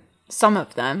in some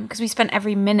of them, because we spent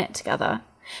every minute together.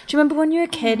 Do you remember when you were a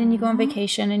kid and you go on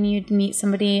vacation and you'd meet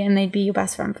somebody and they'd be your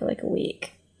best friend for like a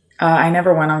week? I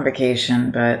never went on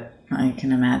vacation, but I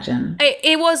can imagine.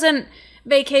 It wasn't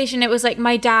vacation. It was like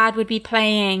my dad would be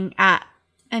playing at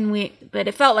but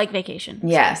it felt like vacation.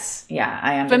 Yes. Yeah,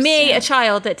 I understand. For me, a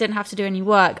child that didn't have to do any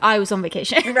work, I was on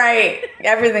vacation. Right.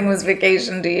 Everything was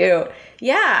vacation to you.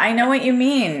 Yeah, I know what you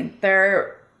mean.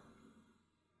 There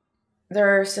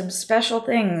are some special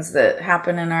things that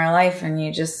happen in our life, and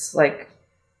you just, like,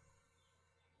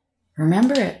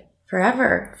 remember it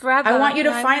forever. I want you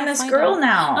to find this girl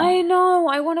now. I know.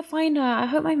 I want to find her. I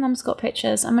hope my mum's got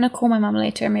pictures. I'm going to call my mum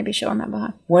later and maybe she'll remember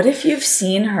her. What if you've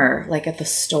seen her, like, at the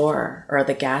store or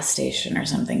the gas station or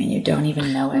something and you don't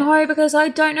even know it? No, because I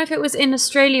don't know if it was in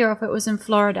Australia or if it was in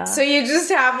Florida. So you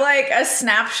just have, like, a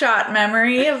snapshot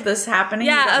memory of this happening?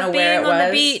 Yeah, of being on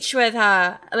the beach with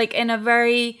her. Like, in a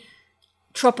very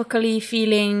tropically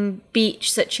feeling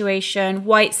beach situation.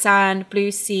 White sand,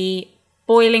 blue sea,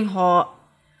 boiling hot.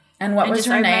 And what was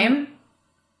her name?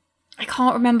 I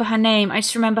can't remember her name. I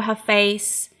just remember her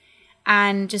face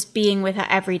and just being with her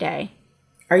every day.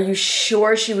 Are you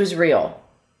sure she was real?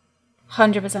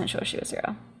 100% sure she was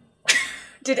real.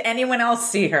 Did anyone else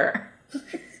see her?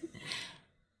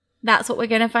 That's what we're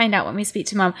going to find out when we speak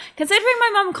to Mum. Considering my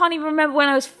mum can't even remember when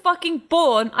I was fucking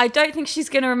born, I don't think she's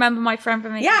going to remember my friend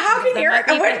from vacation. Yeah, how can you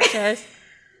pictures.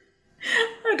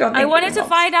 I wanted to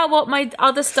find out what my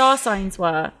other star signs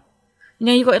were. You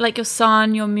know, you got like your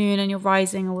sun, your moon, and your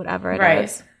rising or whatever it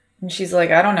is. And she's like,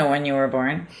 I don't know when you were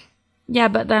born. Yeah,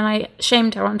 but then I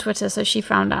shamed her on Twitter, so she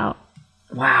found out.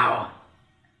 Wow.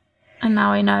 And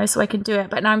now I know, so I can do it.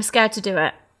 But now I'm scared to do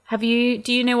it.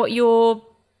 Do you know what your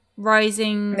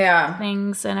rising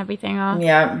things and everything are?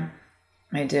 Yeah,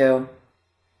 I do.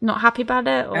 Not happy about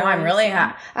it? No, I'm really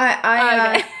happy.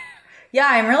 Yeah,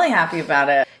 I'm really happy about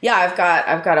it. Yeah,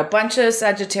 I've got a bunch of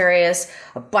Sagittarius,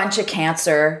 a bunch of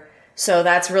Cancer. So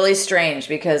that's really strange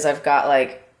because I've got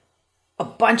like a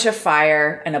bunch of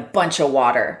fire and a bunch of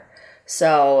water.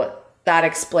 So that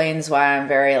explains why I'm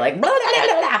very like blah, blah,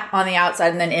 blah, blah, on the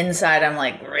outside, and then inside I'm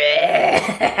like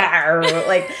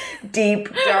like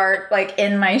deep, dark, like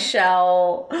in my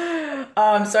shell.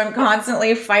 So I'm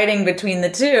constantly fighting between the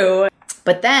two.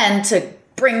 But then to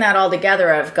bring that all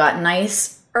together, I've got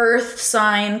nice Earth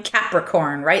sign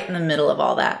Capricorn right in the middle of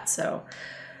all that. So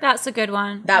that's a good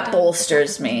one. That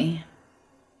bolsters me.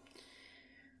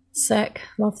 Sick.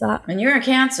 Love that. And you're a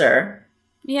Cancer.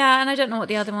 Yeah, and I don't know what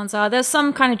the other ones are. There's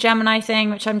some kind of Gemini thing,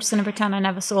 which I'm just going to pretend I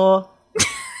never saw.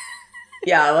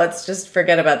 Yeah, let's just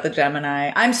forget about the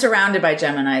Gemini. I'm surrounded by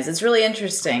Geminis. It's really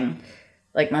interesting.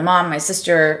 Like my mom, my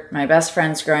sister, my best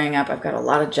friends growing up, I've got a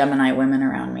lot of Gemini women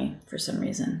around me for some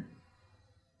reason.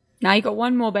 Now you got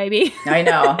one more, baby. I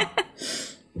know.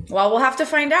 Well, we'll have to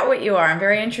find out what you are. I'm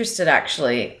very interested,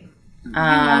 actually.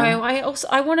 I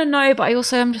want to know, but I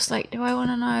also am just like, do I want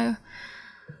to know?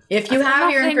 If you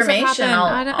have your information,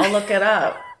 I'll look it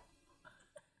up.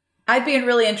 I'd be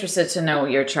really interested to know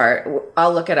your chart.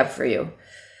 I'll look it up for you.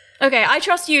 Okay, I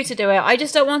trust you to do it. I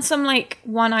just don't want some like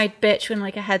one-eyed bitch with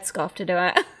like a headscarf to do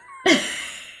it.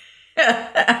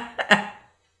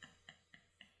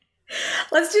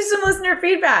 Let's do some listener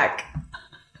feedback.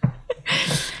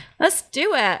 Let's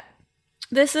do it.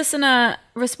 This listener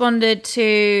responded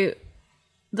to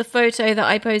the photo that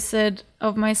I posted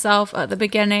of myself at the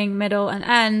beginning, middle, and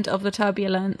end of the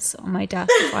turbulence on my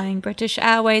death-defying British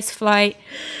Airways flight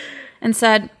and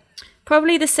said,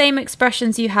 probably the same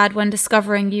expressions you had when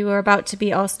discovering you were about to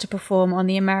be asked to perform on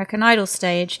the American Idol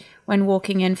stage when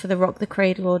walking in for the Rock the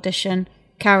Cradle audition,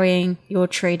 carrying your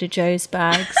Trader Joe's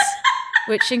bags.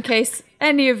 Which, in case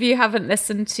any of you haven't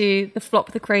listened to the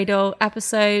Flop the Cradle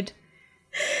episode,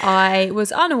 I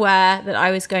was unaware that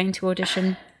I was going to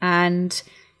audition and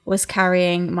was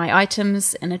carrying my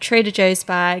items in a Trader Joe's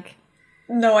bag.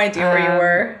 No idea where you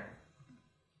were.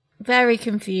 Very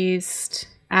confused.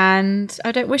 And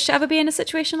I don't wish to ever be in a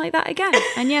situation like that again.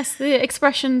 And yes, the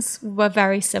expressions were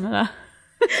very similar.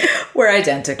 We're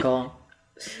identical.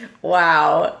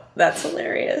 Wow, that's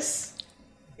hilarious.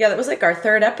 Yeah, that was like our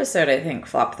third episode, I think,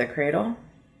 Flop the Cradle.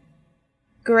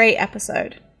 Great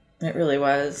episode. It really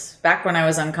was. Back when I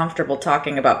was uncomfortable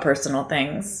talking about personal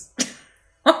things.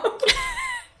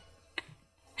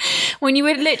 When you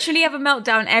would literally have a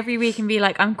meltdown every week and be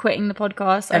like, I'm quitting the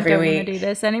podcast. I don't want to do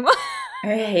this anymore.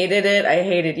 I hated it. I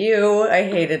hated you. I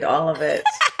hated all of it.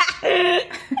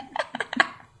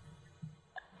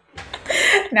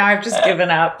 Now I've just given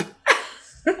up.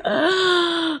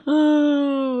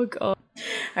 Oh, God.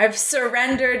 I've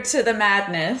surrendered to the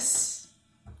madness.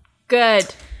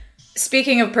 Good.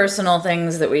 Speaking of personal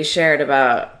things that we shared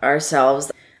about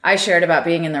ourselves, I shared about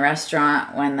being in the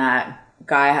restaurant when that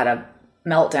guy had a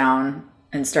meltdown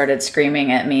and started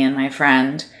screaming at me and my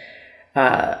friend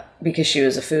because she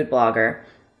was a food blogger.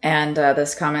 And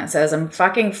this comment says, I'm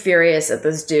fucking furious at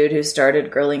this dude who started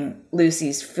grilling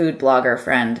Lucy's food blogger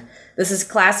friend. This is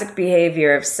classic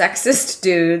behavior of sexist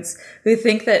dudes who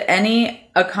think that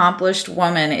any accomplished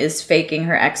woman is faking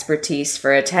her expertise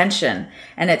for attention,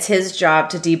 and it's his job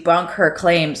to debunk her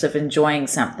claims of enjoying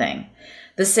something.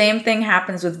 The same thing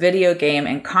happens with video game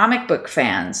and comic book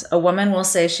fans. A woman will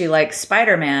say she likes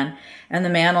Spider-Man, and the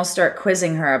man will start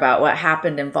quizzing her about what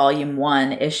happened in Volume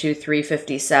 1, Issue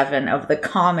 357 of the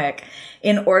comic,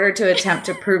 in order to attempt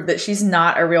to prove that she's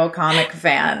not a real comic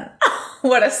fan.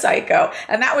 What a psycho.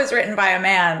 And that was written by a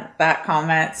man, that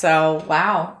comment. So,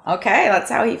 wow. Okay,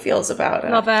 that's how he feels about it.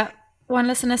 Love it. One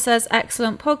listener says,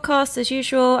 excellent podcast as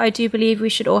usual. I do believe we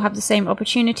should all have the same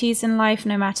opportunities in life,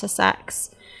 no matter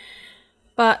sex.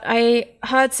 But I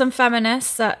heard some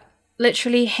feminists that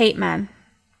literally hate men.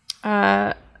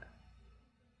 Oh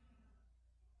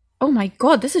my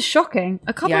God, this is shocking.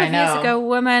 A couple of years ago, a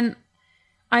woman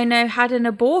I know had an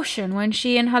abortion when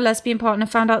she and her lesbian partner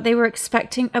found out they were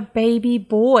expecting a baby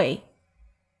boy.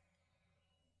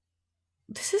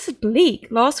 This is bleak.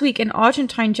 Last week, an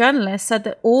Argentine journalist said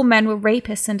that all men were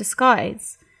rapists in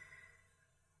disguise.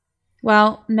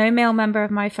 Well, no male member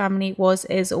of my family was,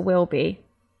 is, or will be.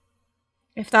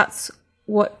 If that's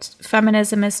what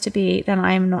feminism is to be, then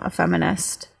I am not a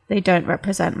feminist. They don't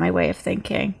represent my way of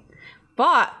thinking.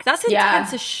 Fuck, that's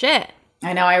intense as shit.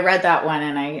 I know, I read that one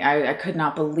and I could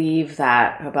not believe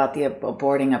that about the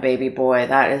aborting a baby boy.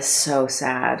 That is so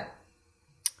sad.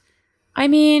 I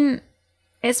mean,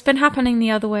 it's been happening the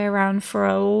other way around for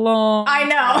a long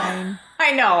time.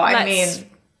 I know. I mean,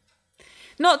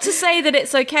 not to say that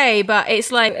it's okay, but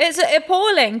it's like, it's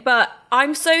appalling. But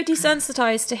I'm so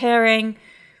desensitized to hearing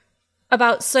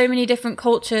about so many different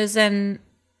cultures and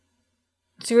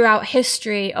throughout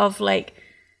history of like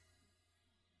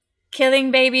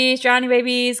killing babies, drowning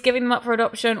babies, giving them up for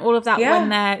adoption, all of that when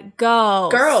they're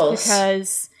girls.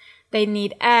 Because they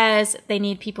need heirs, they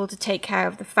need people to take care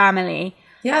of the family.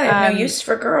 Yeah, they have no use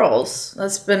for girls.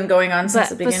 That's been going on since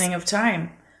the beginning of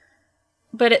time.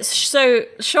 But it's so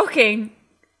shocking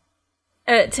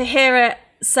to hear it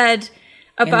said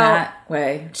about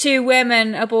two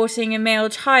women aborting a male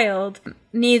child.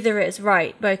 Neither is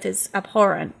right, both is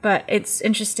abhorrent. But it's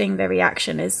interesting the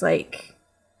reaction is like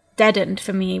deadened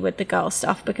for me with the girl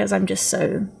stuff because I'm just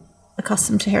so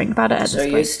accustomed to hearing about it at this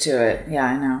point. So used to it. Yeah,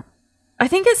 I know. I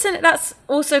think that's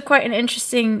also quite an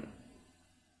interesting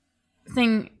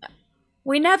thing.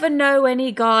 We never know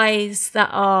any guys that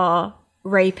are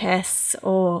rapists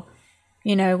or,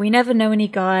 you know, we never know any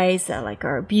guys that like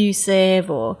are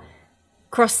abusive or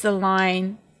cross the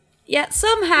line. Yet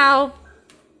somehow,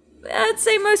 I'd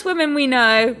say most women we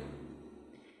know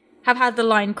have had the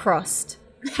line crossed.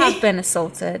 Have been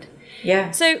assaulted.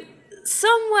 Yeah. So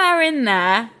somewhere in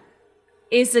there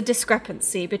is a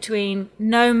discrepancy between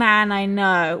no man I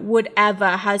know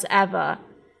has ever.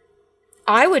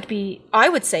 I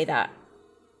would say that.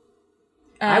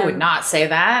 I would not say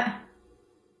that.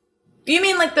 Do you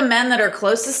mean like the men that are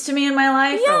closest to me in my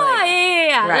life?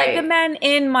 Yeah. Right. Like the men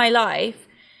in my life.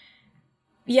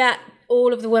 Yeah,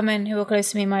 all of the women who are close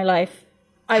to me in my life,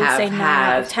 I would say 9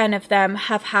 out of 10 of them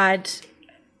have had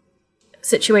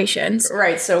situations.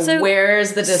 Right, so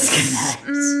where's the disconnect?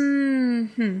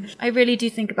 I really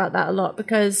do think about that a lot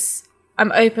because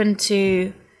I'm open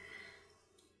to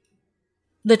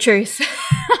the truth.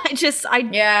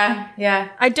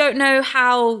 I don't know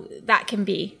how that can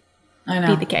be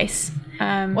the case.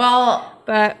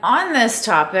 But on this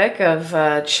topic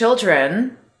of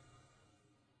children...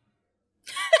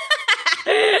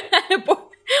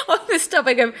 On this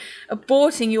topic of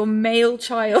aborting your male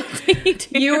child,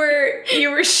 you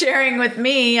were sharing with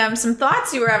me some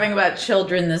thoughts you were having about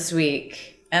children this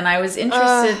week, and I was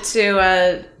interested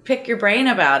to pick your brain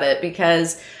about it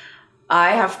because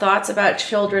I have thoughts about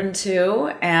children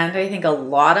too, and I think a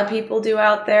lot of people do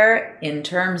out there in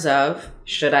terms of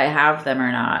should I have them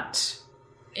or not.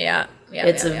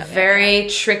 It's a very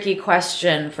tricky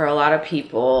question for a lot of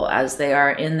people as they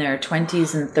are in their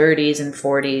 20s and 30s and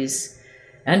 40s.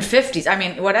 And 50s, I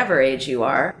mean, whatever age you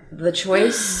are, the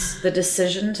choice, the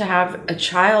decision to have a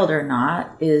child or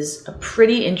not is a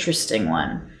pretty interesting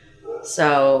one.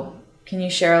 So, can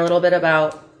you share a little bit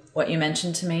about what you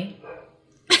mentioned to me?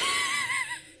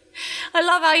 I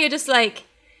love how you're just like,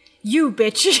 you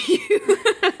bitch,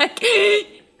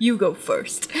 you go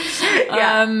first.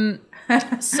 Yeah.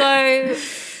 So,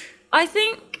 I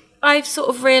think I've sort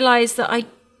of realized that I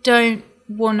don't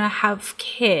want to have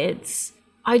kids.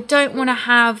 I don't want to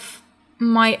have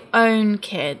my own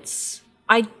kids.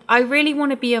 I really want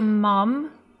to be a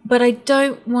mum, but I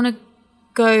don't want to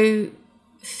go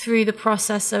through the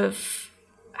process of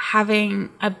having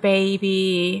a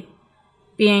baby,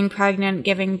 being pregnant,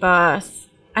 giving birth.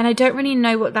 And I don't really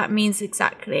know what that means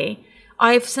exactly.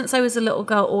 Since I was a little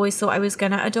girl, always thought I was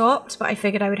going to adopt, but I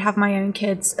figured I would have my own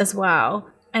kids as well.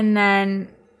 And then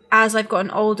as I've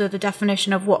gotten older, the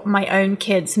definition of what my own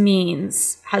kids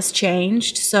means has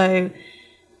changed. So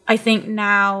I think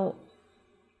now,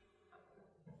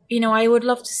 I would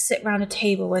love to sit around a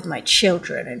table with my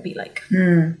children and be like,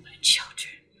 my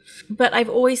children. But I've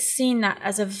always seen that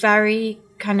as a very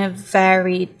kind of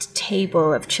varied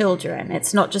table of children.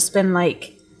 It's not just been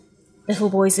like little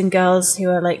boys and girls who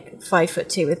are like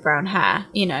 5'2" with brown hair,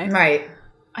 Right.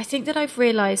 I think that I've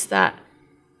realized that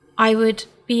I would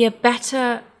be a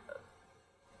better,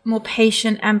 more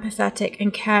patient, empathetic,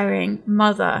 and caring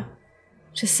mother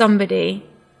to somebody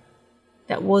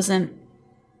that wasn't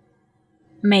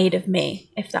made of me,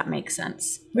 if that makes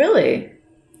sense. Really?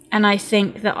 And I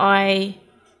think that I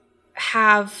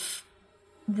have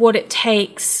what it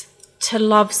takes to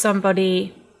love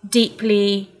somebody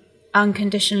deeply,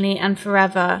 unconditionally, and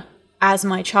forever as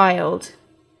my child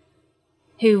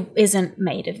who isn't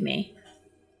made of me.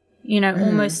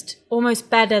 Almost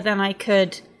better than I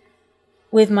could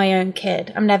with my own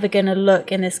kid. I'm never going to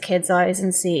look in this kid's eyes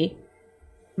and see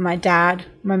my dad,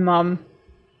 my mum,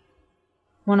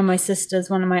 one of my sisters,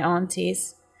 one of my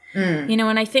aunties.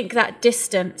 And I think that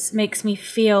distance makes me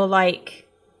feel like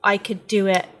I could do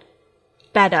it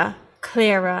better,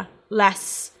 clearer,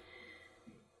 less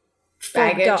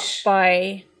fogged up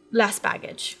by less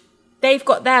baggage. They've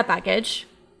got their baggage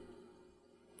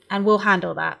and we'll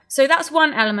handle that. So that's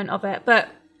one element of it. But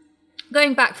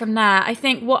going back from there, I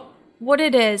think what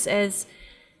it is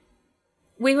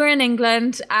we were in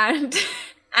England and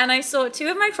I saw two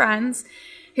of my friends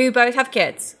who both have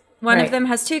kids. One of them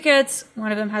has 2 kids,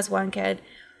 one of them has 1 kid.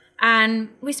 And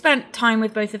we spent time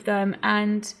with both of them,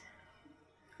 and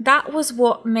that was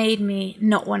what made me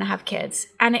not want to have kids.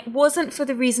 And it wasn't for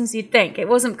the reasons you'd think. It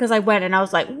wasn't because I went and I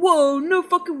was like, whoa, no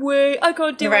fucking way, I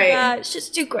can't do that. It's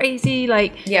just too crazy.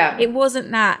 It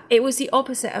wasn't that. It was the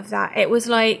opposite of that. It was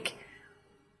like,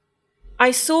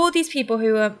 I saw these people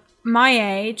who were my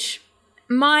age,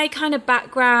 my kind of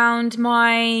background,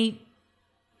 my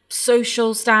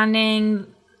social standing,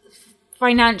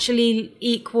 financially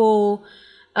equal,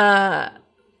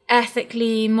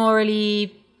 ethically,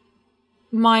 morally,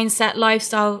 mindset,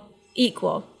 lifestyle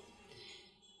equal.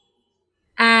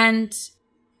 And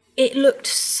it looked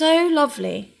so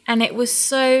lovely, and it was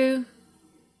so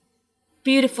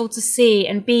beautiful to see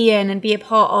and be in and be a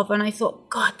part of. And I thought,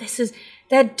 God,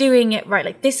 they're doing it right.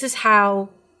 Like, this is how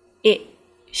it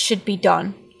should be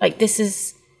done. Like, this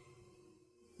is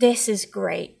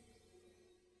great.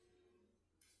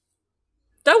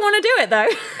 Don't want to do it though.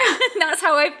 That's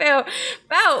how I felt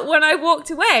when I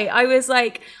walked away. I was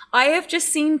like, I have just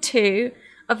seen 2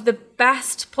 of the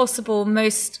best possible,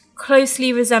 most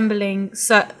closely resembling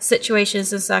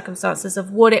situations and circumstances of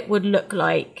what it would look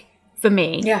like for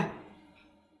me. Yeah.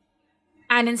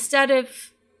 And instead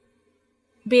of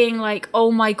being like,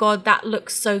 oh my God, that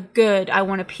looks so good, I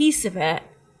want a piece of it,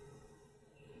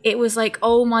 it was like,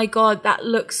 oh my God, that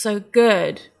looks so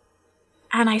good,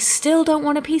 and I still don't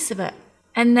want a piece of it.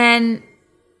 And then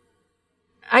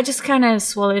I just kind of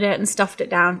swallowed it and stuffed it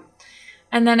down.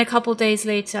 And then a couple days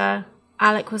later,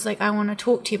 Alec was like, I want to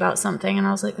talk to you about something. And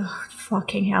I was like, oh,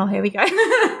 fucking hell, here we go.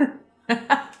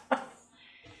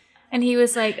 And he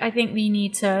was like, I think we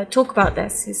need to talk about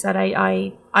this. He said,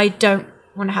 I don't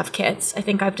want to have kids. I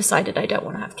think I've decided I don't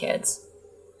want to have kids.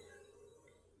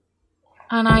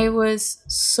 And I was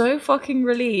so fucking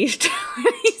relieved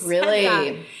when he said Really?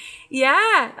 that.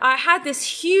 Yeah, I had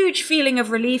this huge feeling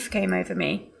of relief came over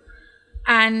me.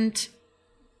 And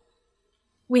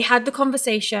we had the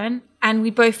conversation and we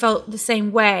both felt the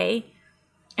same way.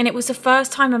 And it was the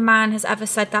first time a man has ever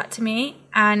said that to me.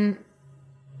 And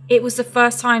it was the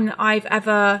first time that I've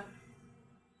ever,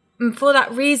 and for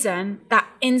that reason, that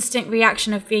instant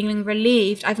reaction of feeling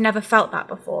relieved, I've never felt that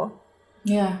before.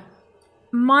 Yeah.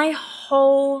 My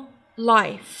whole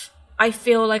life, I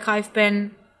feel like I've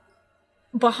been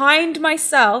behind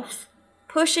myself,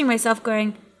 pushing myself,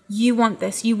 going, you want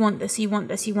this, you want this, you want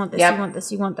this, you want this, you want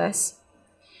this, you want this.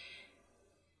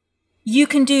 You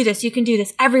can do this, you can do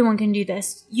this, everyone can do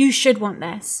this, you should want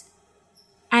this.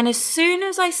 And as soon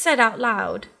as I said out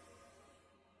loud,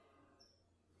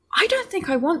 I don't think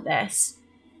I want this,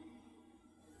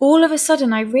 all of a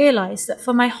sudden I realized that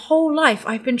for my whole life,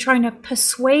 I've been trying to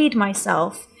persuade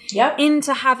myself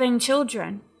into having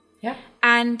children. Yep.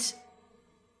 And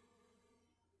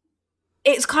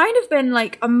it's kind of been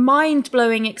like a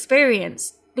mind-blowing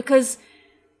experience because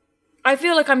I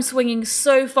feel like I'm swinging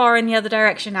so far in the other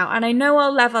direction now, and I know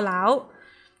I'll level out,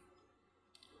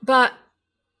 But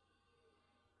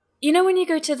you know when you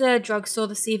go to the drugstore,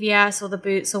 the CVS or the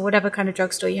Boots or whatever kind of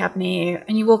drugstore you have near you,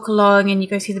 and you walk along and you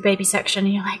go through the baby section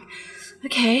and you're like,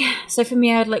 okay. So for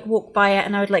me, I would like walk by it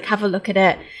and I would like have a look at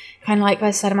it, kind of like by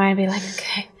the side of mine and be like,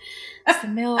 okay, it's the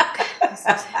milk.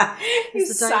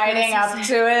 He's signing up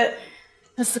to it.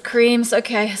 That's the creams.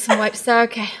 Okay, some wipes there.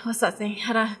 Okay, what's that thing?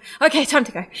 Okay, time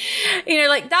to go. You know,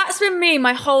 like that's been me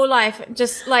my whole life.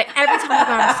 Just like every time I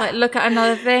go, I just like look at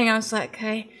another thing. I was like,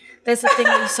 okay, there's the thing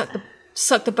where you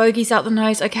suck the bogies out the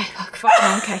nose. Okay,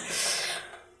 okay.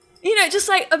 You know, just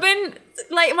like I've been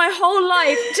like my whole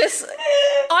life. Just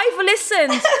I've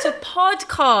listened to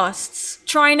podcasts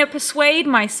trying to persuade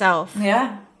myself.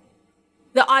 Yeah.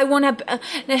 That I want a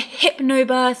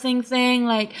hypnobirthing thing,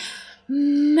 like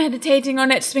meditating on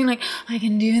it, just being like, I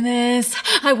can do this.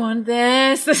 I want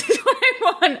this. This is what I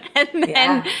want. And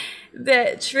then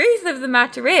the truth of the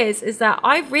matter is that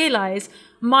I've realized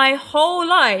my whole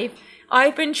life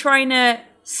I've been trying to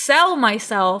sell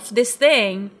myself this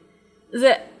thing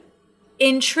that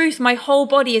in truth my whole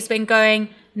body has been going,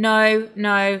 no,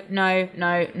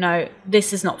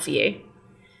 this is not for you.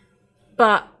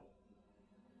 But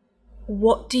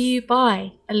what do you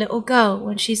buy a little girl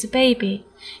when she's a baby?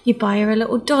 You buy her a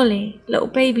little dolly, little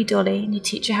baby dolly, and you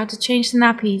teach her how to change the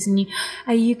nappies. And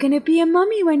are you going to be a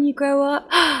mummy when you grow up?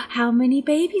 How many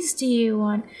babies do you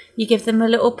want? You give them a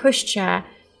little pushchair.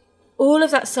 All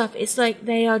of that stuff, it's like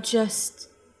they are just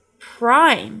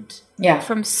primed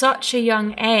from such a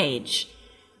young age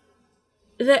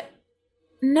that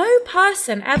no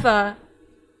person ever,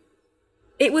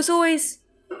 it was always,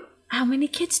 how many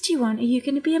kids do you want? Are you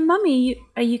going to be a mummy?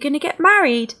 Are you going to get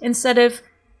married? Instead of,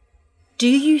 do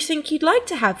you think you'd like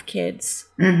to have kids?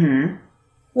 Mm-hmm.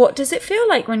 What does it feel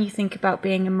like when you think about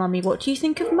being a mummy? What do you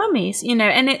think of mummies? You know,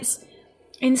 and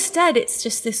instead it's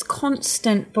just this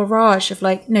constant barrage of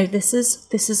like, no, this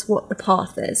is what the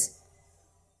path is.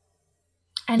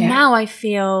 And now I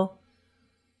feel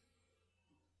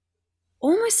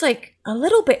almost like a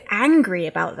little bit angry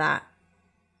about that.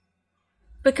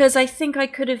 Because I think I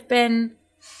could have been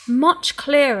much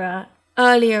clearer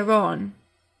earlier on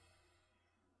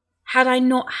had I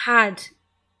not had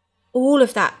all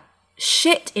of that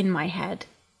shit in my head.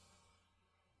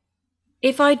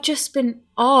 If I'd just been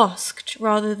asked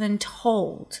rather than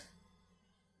told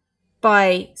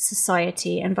by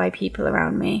society and by people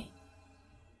around me.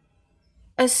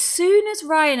 As soon as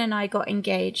Ryan and I got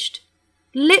engaged,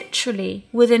 literally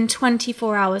within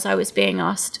 24 hours I was being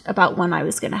asked about when I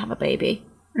was going to have a baby.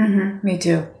 Mm-hmm. Me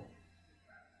too.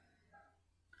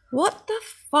 What the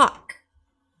fuck?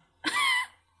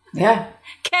 Yeah.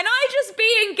 Can I just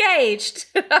be engaged?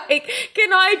 Like,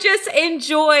 can I just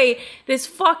enjoy this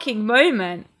fucking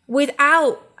moment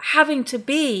without having to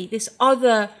be this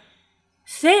other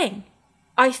thing?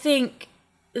 I think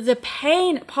the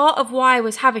pain, part of why I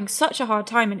was having such a hard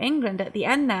time in England at the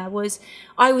end there was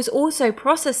I was also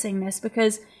processing this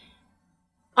because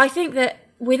I think that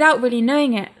without really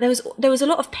knowing it, there was a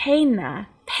lot of pain there,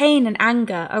 pain and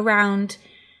anger around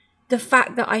the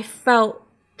fact that I felt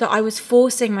that I was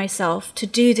forcing myself to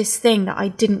do this thing that I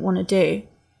didn't want to do.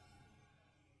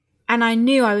 And I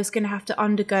knew I was going to have to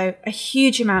undergo a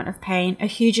huge amount of pain, a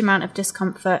huge amount of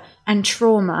discomfort and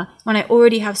trauma when I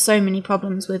already have so many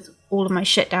problems with all of my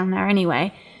shit down there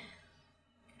anyway.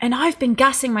 And I've been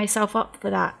gassing myself up for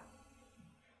that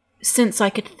since I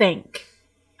could think.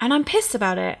 And I'm pissed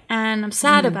about it and I'm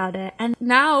sad about it. And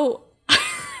now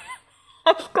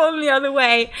I've gone the other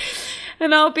way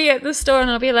and I'll be at the store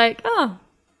and I'll be like, oh,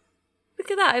 look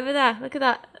at that over there. Look at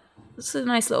that. It's a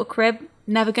nice little crib.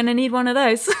 Never going to need one of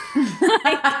those.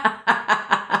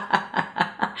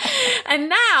 And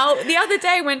now, the other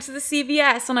day I went to the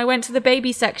CVS and I went to the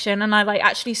baby section and I like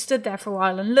actually stood there for a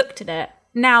while and looked at it.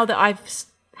 Now that I've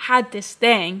had this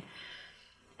thing.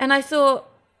 And I thought,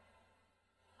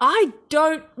 I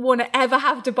don't want to ever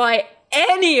have to buy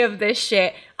any of this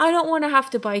shit. I don't want to have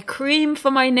to buy cream for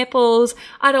my nipples.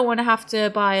 I don't want to have to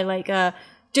buy like a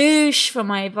douche for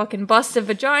my fucking busted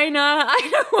vagina.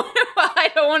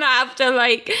 I don't want to have to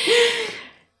like,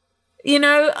 you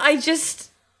know, I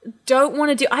just don't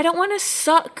want to I don't want to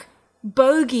suck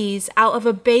bogies out of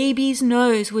a baby's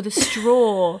nose with a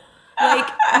straw. Like,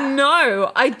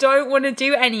 no, I don't want to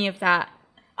do any of that.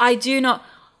 I do not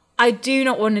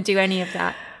want to do any of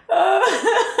that.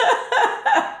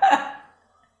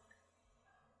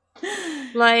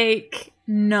 Like,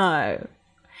 no.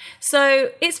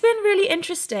 So it's been really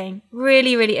interesting,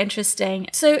 really, really interesting.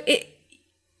 So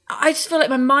I just feel like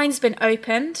my mind's been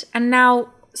opened, and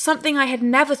now something I had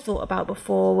never thought about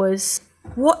before was,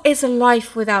 what is a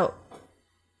life without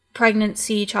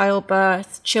pregnancy,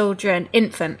 childbirth, children,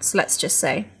 infants, let's just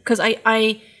say, because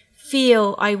I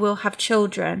feel I will have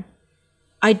children.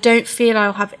 I don't feel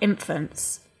I'll have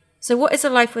infants. So what is a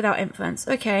life without infants?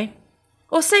 Okay.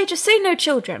 Or just say no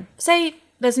children. Say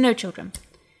there's no children.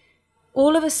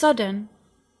 All of a sudden,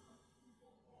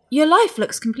 your life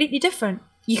looks completely different.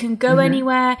 You can go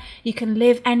anywhere. You can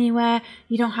live anywhere.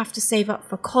 You don't have to save up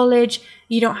for college.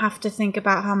 You don't have to think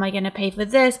about how am I going to pay for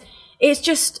this. It's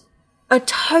just a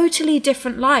totally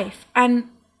different life. And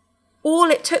all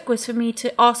it took was for me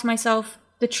to ask myself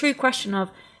the true question of,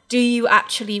 do you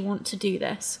actually want to do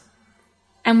this?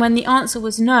 And when the answer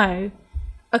was no,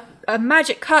 a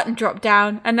magic curtain dropped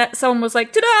down and that someone was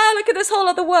like, ta-da, look at this whole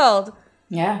other world.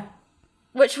 Yeah.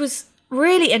 Which was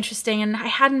really interesting and I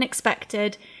hadn't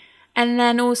expected. And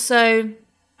then also,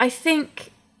 I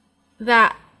think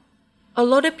that a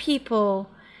lot of people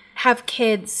have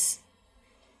kids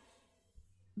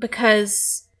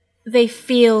because they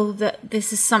feel that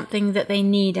this is something that they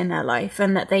need in their life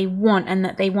and that they want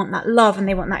that love and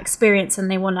they want that experience and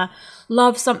they want to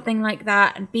love something like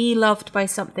that and be loved by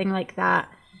something like that,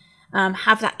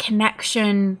 have that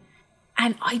connection.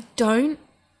 And I don't.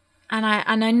 And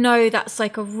I know that's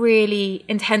like a really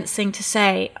intense thing to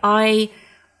say.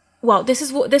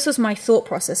 This was my thought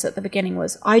process at the beginning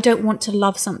was, I don't want to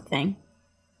love something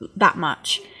that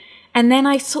much. And then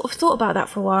I sort of thought about that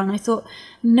for a while and I thought,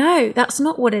 no, that's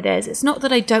not what it is. It's not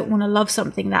that I don't want to love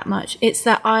something that much. It's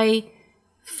that I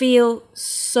feel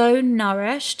so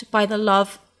nourished by the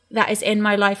love that is in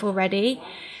my life already.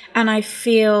 And I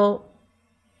feel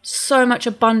so much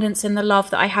abundance in the love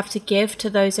that I have to give to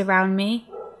those around me.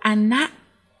 And that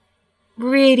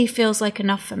really feels like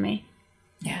enough for me.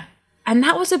 Yeah. And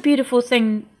that was a beautiful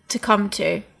thing to come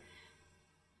to,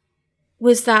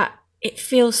 was that it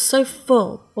feels so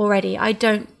full already.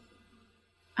 I'm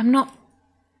not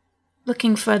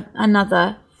looking for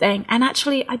another thing. And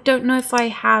actually, I don't know if I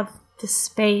have the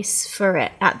space for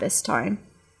it at this time.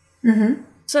 Mm-hmm.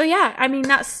 So yeah, I mean,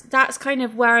 that's kind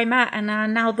of where I'm at. And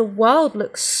now the world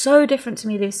looks so different to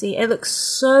me, Lucy. It looks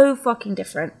so fucking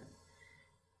different.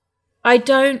 I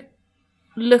don't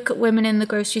look at women in the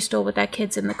grocery store with their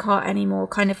kids in the cart anymore.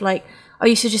 Kind of like, I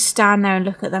used to just stand there and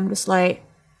look at them just like,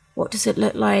 what does it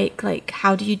look like? Like,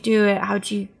 how do you do it? How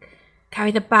do you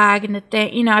carry the bag and the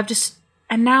thing? You know,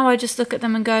 and now I just look at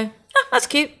them and go, oh, that's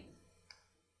cute.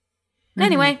 Mm-hmm.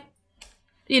 Anyway,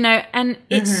 you know, and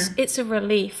it's a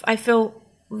relief. I feel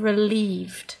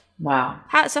relieved. Wow.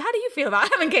 So how do you feel about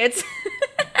having kids?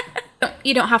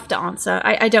 You don't have to answer.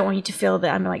 I don't want you to feel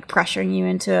that I'm like pressuring you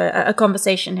into a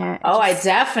conversation here. I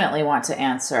definitely want to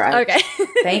answer. Okay.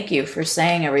 Thank you for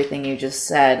saying everything you just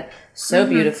said so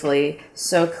beautifully,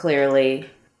 so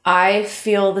clearly. I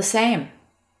feel the same.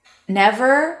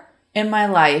 Never in my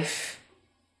life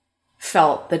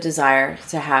felt the desire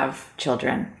to have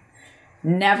children.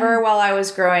 Never while I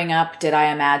was growing up did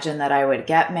I imagine that I would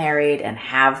get married and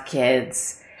have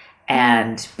kids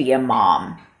and be a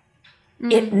mom.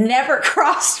 It never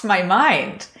crossed my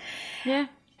mind. Yeah.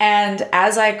 And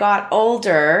as I got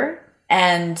older,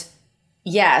 and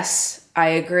yes, I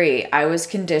agree, I was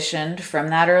conditioned from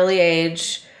that early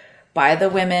age by the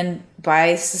women,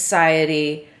 by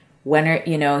society,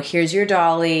 here's your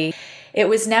dolly. It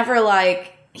was never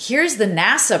like, here's the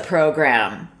NASA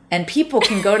program and people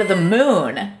can go to the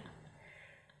moon.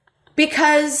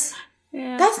 Because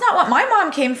that's not what my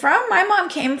mom came from. My mom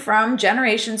came from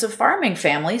generations of farming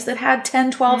families that had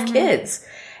 10, 12 kids.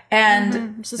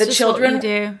 And the children, what you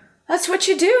do. That's what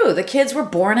you do. The kids were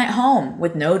born at home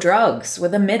with no drugs,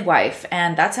 with a midwife.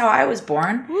 And that's how I was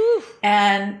born. Woo.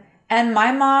 And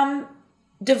my mom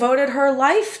devoted her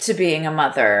life to being a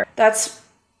mother. That's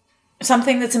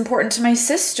something that's important to my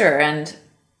sister. And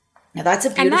that's a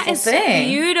beautiful thing.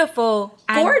 Beautiful.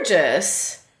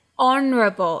 Gorgeous.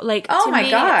 Honorable. Like, oh to my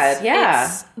me, God,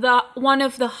 it's one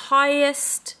of the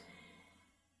highest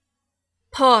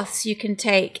paths you can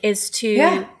take is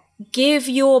to give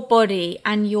your body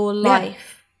and your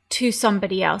life to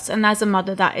somebody else. And as a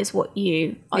mother, that is what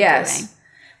you are doing.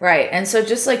 Right. And so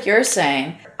just like you're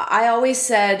saying, I always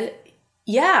said,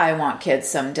 I want kids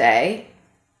someday,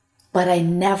 but I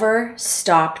never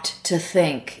stopped to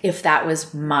think if that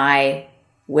was my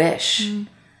wish.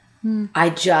 Mm-hmm. I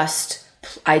just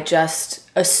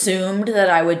assumed that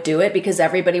I would do it because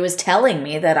everybody was telling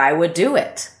me that I would do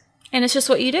it. And it's just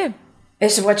what you do.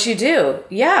 It's what you do.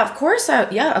 Yeah, of course.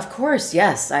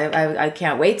 Yes. I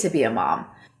can't wait to be a mom.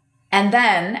 And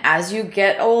then as you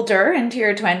get older into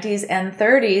your 20s and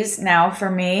 30s, now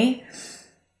for me,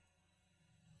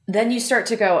 then you start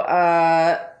to go,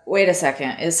 wait a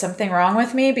second, is something wrong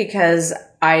with me? Because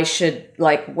I should,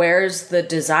 like, where's the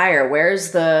desire?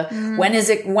 Where's the,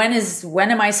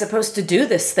 when am I supposed to do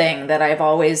this thing that I've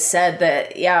always said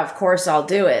that, yeah, of course I'll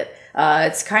do it.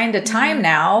 It's kind of time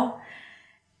now.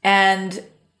 And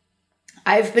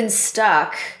I've been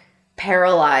stuck,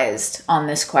 paralyzed on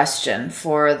this question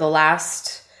for the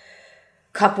last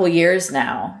couple years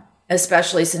now,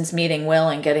 especially since meeting Will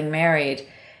and getting married.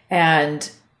 And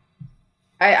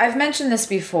I've mentioned this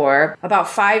before. About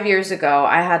 5 years ago,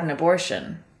 I had an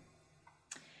abortion.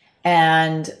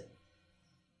 And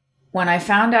when I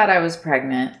found out I was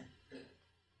pregnant,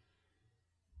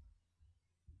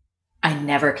 I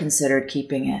never considered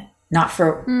keeping it.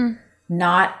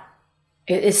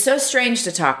 It's so strange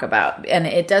to talk about, and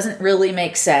it doesn't really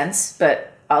make sense,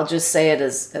 but I'll just say it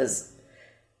as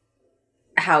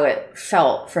how it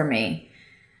felt for me.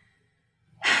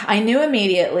 I knew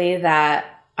immediately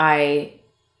that I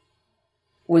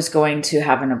was going to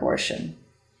have an abortion.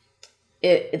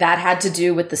 That had to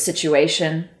do with the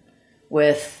situation,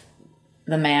 with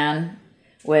the man,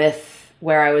 with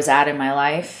where I was at in my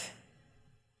life.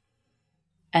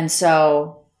 And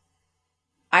so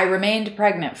I remained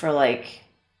pregnant for like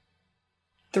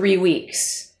 3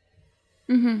 weeks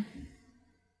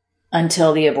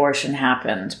until the abortion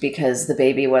happened, because the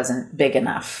baby wasn't big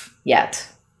enough yet.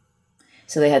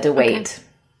 So they had to wait. Okay.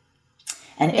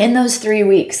 And in those 3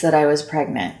 weeks that I was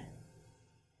pregnant,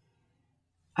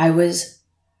 I was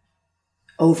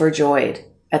overjoyed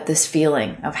at this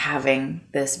feeling of having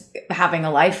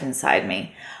a life inside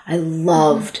me. I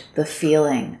loved the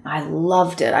feeling. I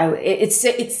loved it.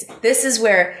 This is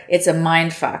where it's a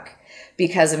mind fuck,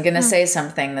 because I'm going to say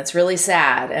something that's really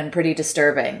sad and pretty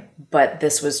disturbing, but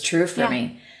this was true for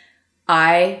me.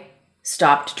 I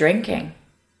stopped drinking.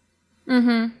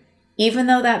 Even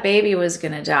though that baby was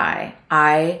going to die,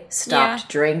 I stopped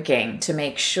drinking to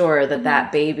make sure that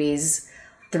that baby's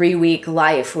 3-week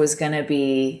life was going to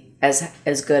be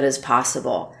as good as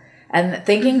possible. And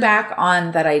thinking back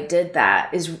on that I did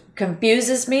that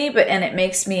confuses me, and it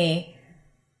makes me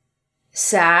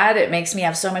sad. It makes me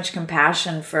have so much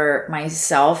compassion for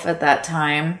myself at that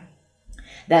time,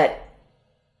 that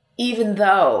even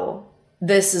though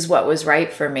this is what was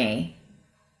right for me,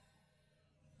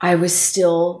 I was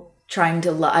still trying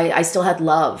to I still had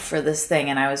love for this thing,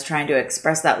 and I was trying to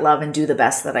express that love and do the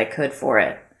best that I could for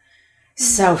it.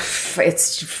 So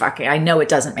it's fucking, I know it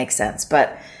doesn't make sense,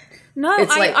 but no,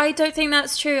 I don't think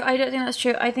that's true. I don't think that's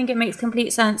true. I think it makes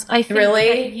complete sense. I think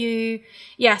really?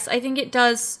 Yes, I think it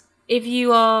does. If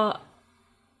you are,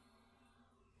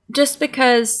 just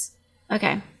because,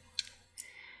 okay.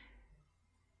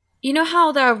 You know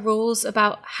how there are rules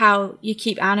about how you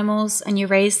keep animals and you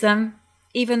raise them?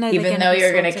 Even though you're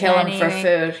going to kill them for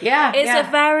food. Yeah.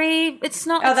 It's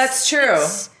not. Oh, that's true.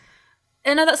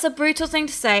 I know that's a brutal thing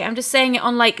to say. I'm just saying it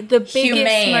on like the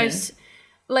biggest, most,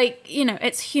 like, you know,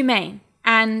 it's humane.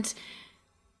 And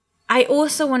I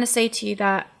also want to say to you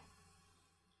that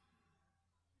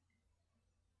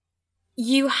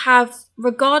you have,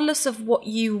 regardless of what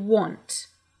you want,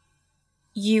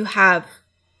 you have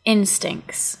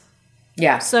instincts.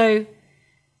 Yeah. So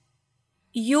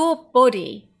your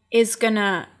body is going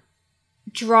to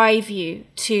drive you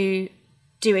to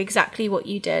do exactly what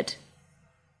you did,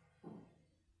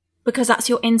 because that's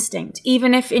your instinct.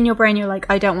 Even if in your brain you're like,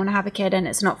 I don't want to have a kid and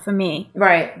it's not for me.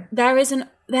 Right. There is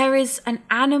an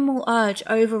animal urge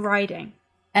overriding.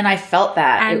 And I felt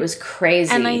that. And it was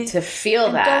crazy to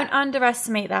feel that. Don't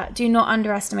underestimate that. Do not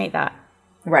underestimate that.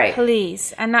 Right.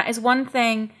 Please. And that is one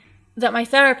thing that my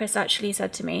therapist actually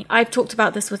said to me. I've talked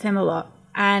about this with him a lot.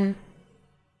 And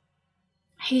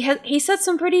he said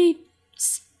some pretty,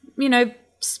 you know,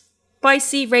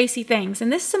 spicy, racy things.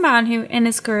 And this is a man who in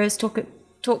his career has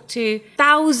talked to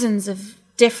thousands of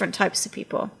different types of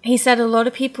people. He said a lot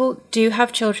of people do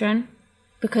have children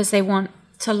because they want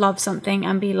to love something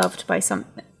and be loved by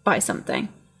something.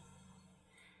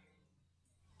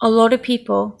 A lot of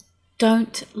people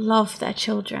don't love their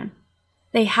children.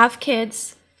 They have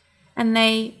kids and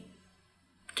they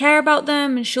care about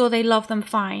them and sure, they love them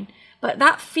fine. But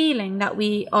that feeling that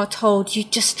we are told you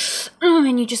just,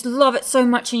 and you just love it so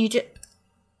much, and you just,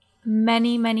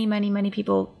 many, many, many, many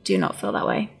people do not feel that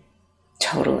way.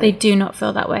 Totally. They do not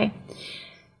feel that way.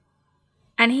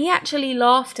 And he actually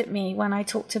laughed at me when I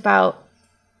talked about,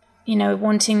 you know,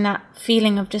 wanting that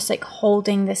feeling of just like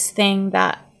holding this thing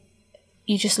that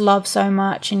you just love so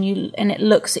much, and it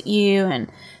looks at you and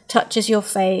touches your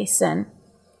face. And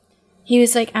he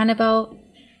was like, Annabelle,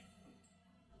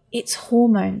 it's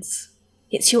hormones.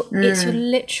 It's your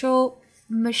literal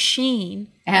machine.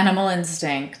 Animal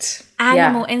instinct.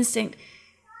 Animal instinct.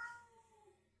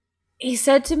 he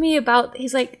said to me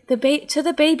he's like, to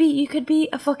the baby, you could be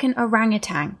a fucking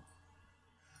orangutan.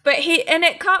 But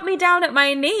it cut me down at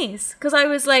my knees because I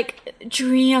was like,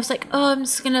 I was like, oh, I'm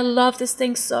just going to love this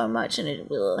thing so much and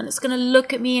it's going to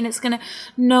look at me and it's going to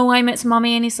know I'm its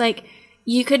mommy. And he's like,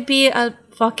 you could be a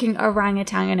fucking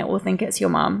orangutan and it will think it's your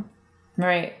mom.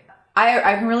 Right.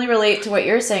 I can really relate to what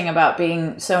you're saying about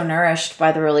being so nourished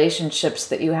by the relationships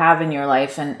that you have in your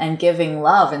life and giving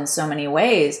love in so many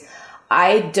ways.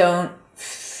 I don't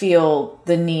feel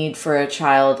the need for a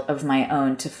child of my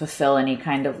own to fulfill any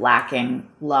kind of lacking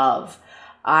love.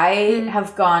 I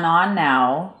have gone on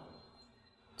now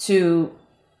to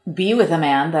be with a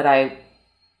man that I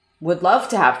would love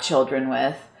to have children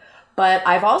with, but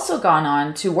I've also gone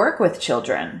on to work with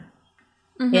children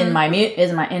in my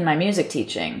music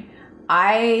teaching.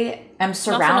 I am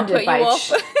surrounded by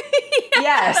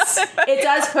Yes, it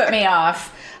does put me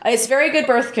off. It's very good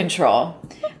birth control.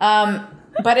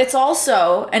 But it's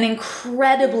also an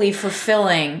incredibly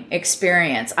fulfilling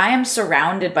experience. I am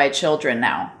surrounded by children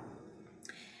now.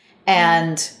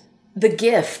 And the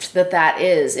gift that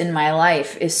is in my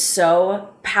life is so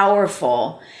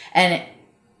powerful. And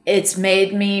it's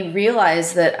made me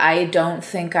realize that I don't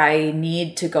think I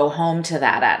need to go home to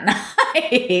that at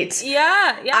night.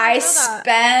 Yeah.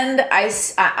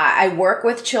 I work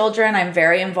with children. I'm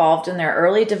very involved in their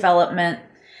early development.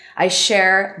 I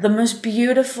share the most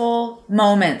beautiful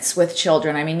moments with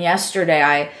children. I mean,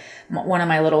 yesterday, one of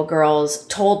my little girls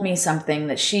told me something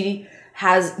that she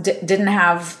didn't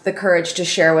have the courage to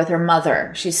share with her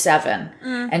mother. She's 7,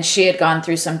 and she had gone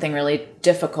through something really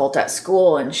difficult at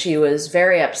school, and she was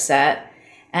very upset.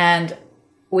 And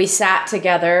we sat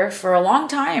together for a long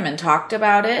time and talked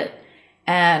about it.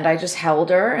 And I just held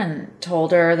her and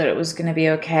told her that it was going to be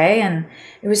okay. And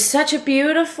it was such a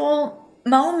beautiful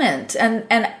moment. And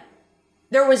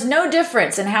there was no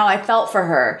difference in how I felt for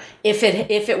her if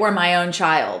it were my own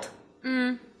child.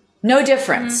 No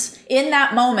difference. In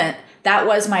that moment, that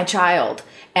was my child.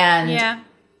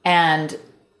 And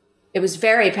it was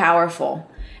very powerful.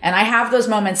 And I have those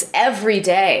moments every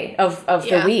day of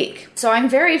the week. So I'm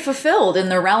very fulfilled in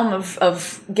the realm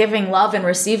of giving love and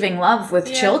receiving love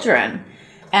with children.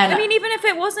 And I mean, even if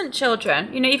it wasn't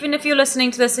children, even if you're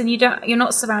listening to this and you're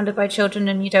not surrounded by children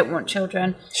and you don't want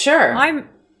children. Sure.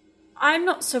 I'm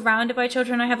not surrounded by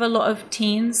children. I have a lot of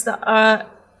teens that are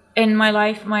in my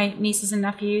life, my nieces and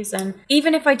nephews. And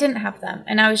even if I didn't have them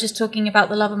and I was just talking about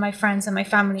the love of my friends and my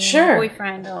family and my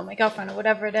boyfriend or my girlfriend or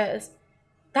whatever it is,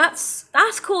 that's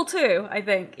cool too, I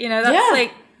think. That's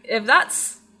like, if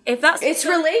that's it's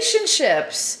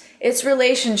relationships. It's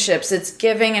relationships. It's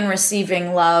giving and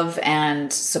receiving love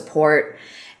and support.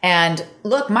 And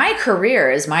look, my career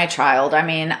is my child. I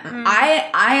mean, I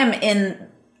am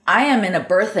in a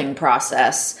birthing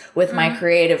process with my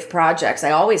creative projects.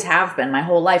 I always have been my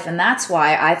whole life. And that's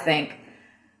why I think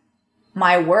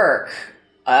my work,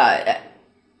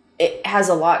 it has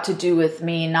a lot to do with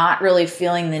me not really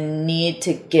feeling the need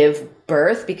to give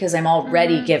birth because I'm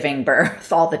already giving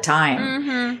birth all the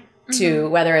time to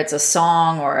whether it's a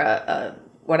song or a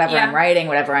whatever I'm writing,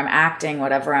 whatever I'm acting,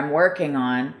 whatever I'm working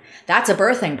on. That's a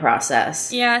birthing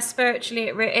process. Yeah, spiritually,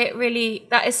 it really,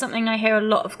 that is something I hear a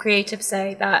lot of creatives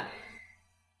say, that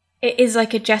it is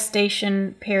like a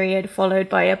gestation period followed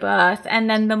by a birth, and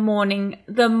then the morning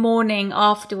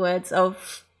afterwards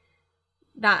of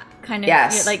that kind of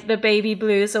like the baby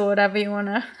blues or however you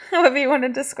want to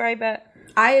describe it.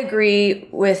 I agree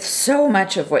with so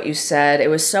much of what you said. It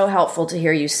was so helpful to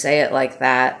hear you say it like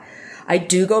that. I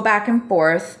do go back and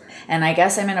forth, and I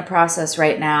guess I'm in a process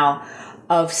right now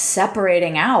of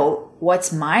separating out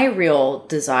what's my real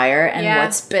desire and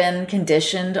what's been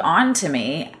conditioned onto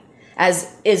me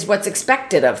as is what's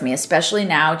expected of me, especially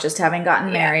now just having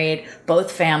gotten married.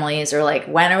 Both families are like,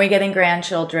 when are we getting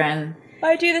grandchildren?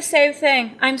 I do the same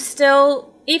thing. I'm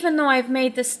still, even though I've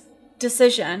made this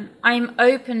decision, I'm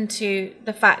open to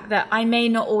the fact that I may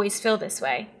not always feel this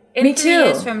way. In 3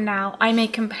 years from now, I may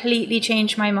completely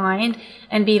change my mind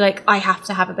and be like, I have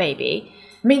to have a baby.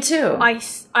 Me too.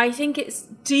 I think it's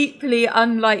deeply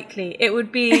unlikely. It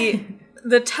would be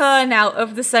the turnout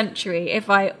of the century if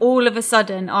I all of a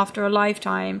sudden, after a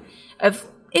lifetime of,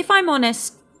 if I'm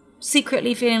honest,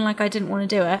 secretly feeling like I didn't want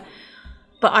to do it,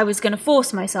 but I was going to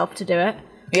force myself to do it.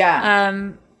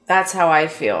 Yeah. That's how I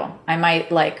feel. I might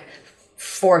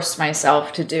force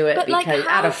myself to do it because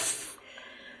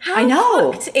how I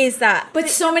know. fucked is that? But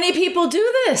so many people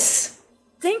do this.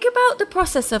 Think about the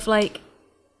process of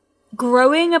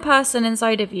growing a person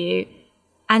inside of you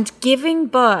and giving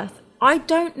birth. I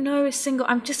don't know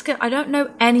I don't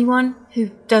know anyone who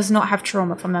does not have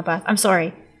trauma from their birth. I'm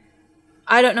sorry.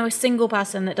 I don't know a single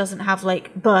person that doesn't have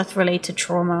like birth-related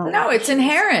trauma. No, it's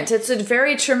inherent. It's a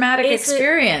very traumatic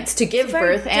experience to give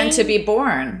birth and to be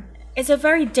born. It's a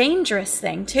very dangerous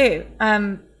thing too.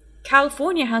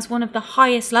 California has one of the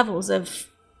highest levels of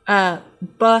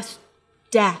birth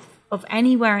death of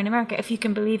anywhere in America, if you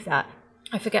can believe that.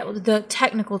 I forget what the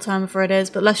technical term for it is,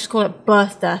 but let's just call it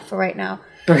birth death for right now.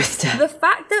 Birth death. The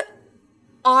fact that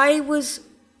I was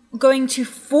going to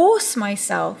force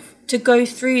myself to go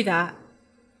through that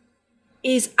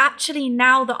is actually,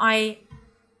 now that I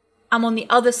am on the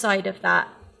other side of that,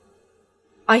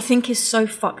 I think is so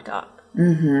fucked up.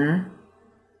 Mm-hmm.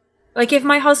 Like, if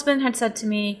my husband had said to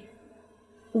me,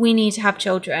 we need to have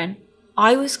children,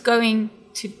 I was going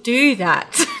to do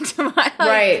that to my life.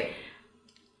 Right.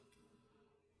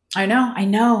 I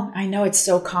know. It's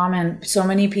so common. So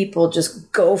many people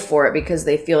just go for it because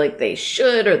they feel like they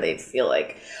should, or they feel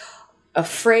like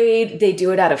afraid. They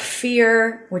do it out of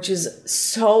fear, which is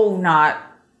so not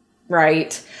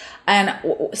right. And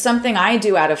something I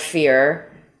do out of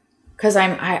fear, because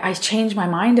I change my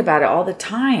mind about it all the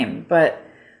time. But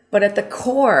at the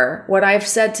core, what I've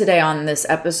said today on this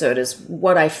episode is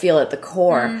what I feel at the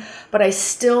core. But I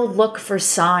still look for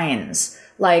signs.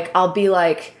 Like, I'll be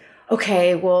like,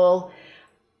 okay, well,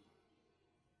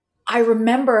 I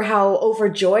remember how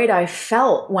overjoyed I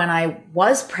felt when I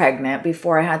was pregnant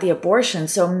before I had the abortion.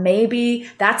 So maybe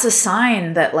that's a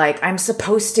sign that, like, I'm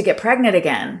supposed to get pregnant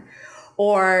again.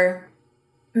 Or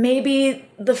maybe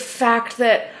the fact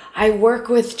that I work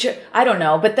with, I don't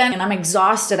know, but then I'm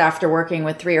exhausted after working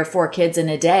with 3 or 4 kids in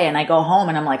a day, and I go home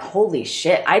and I'm like, holy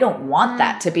shit, I don't want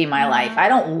that to be my life. I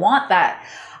don't want that.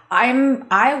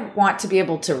 I want to be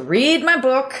able to read my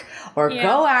book or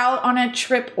go out on a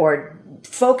trip or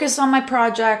focus on my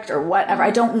project or whatever.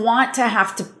 I don't want to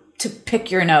have to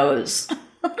pick your nose.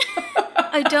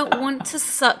 I don't want to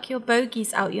suck your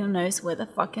bogies out your nose with a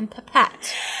fucking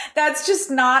pipette. That's just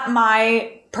not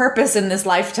my purpose in this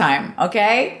lifetime,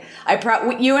 okay?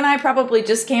 You and I probably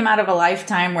just came out of a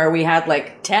lifetime where we had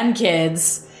like 10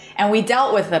 kids and we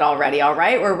dealt with it already, all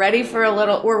right? We're ready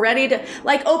to,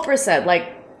 like Oprah said,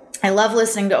 like, I love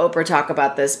listening to Oprah talk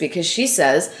about this because she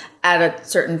says at a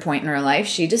certain point in her life,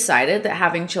 she decided that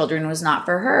having children was not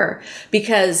for her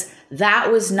because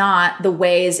that was not the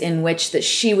ways in which that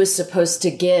she was supposed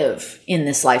to give in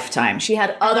this lifetime. She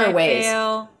had other ways.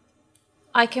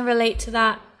 I can relate to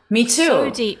that. Me too. So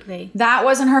deeply. That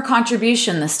wasn't her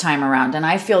contribution this time around. And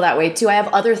I feel that way too. I have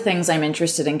other things I'm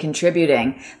interested in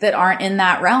contributing that aren't in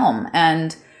that realm.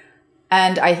 And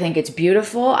I think it's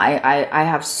beautiful. I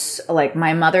have, like,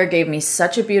 my mother gave me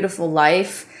such a beautiful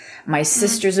life. My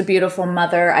sister's a beautiful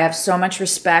mother. I have so much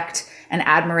respect and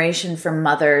admiration for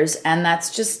mothers. And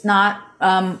that's just not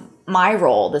my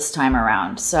role this time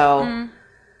around. So.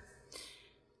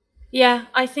 Yeah,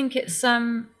 I think it's,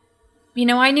 you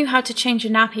know, I knew how to change a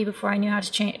nappy before I knew how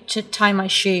to tie my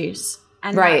shoes.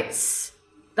 And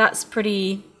that's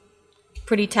pretty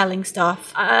telling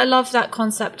stuff. I love that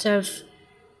concept of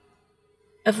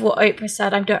what Oprah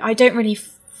said. I don't really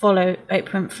follow Oprah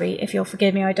Winfrey, if you'll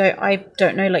forgive me. I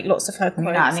don't know like lots of her quotes.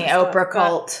 You're not in the Oprah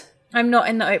cult. I'm not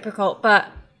in the Oprah cult, but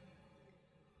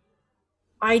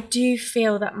I do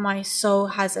feel that my soul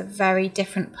has a very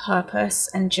different purpose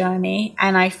and journey,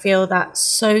 and I feel that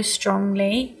so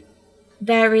strongly.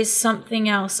 There is something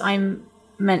else I'm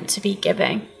meant to be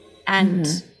giving,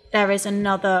 and there is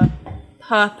another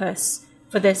purpose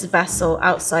for this vessel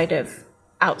outside of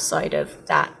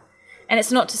that. And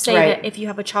it's not to say that if you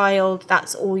have a child,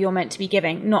 that's all you're meant to be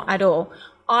giving. Not at all.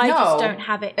 I just don't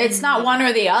have it. It's not one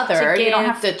or the other. You don't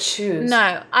have to choose.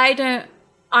 No, I don't.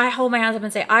 I hold my hands up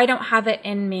and say, I don't have it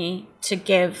in me to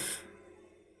give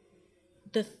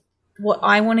what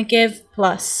I want to give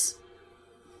plus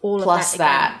all of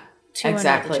that. To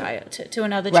another child. To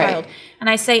another child. And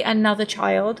I say another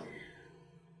child.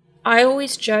 I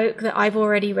always joke that I've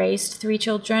already raised 3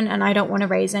 children and I don't want to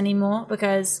raise any more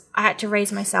because I had to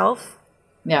raise myself.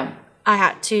 Yeah. I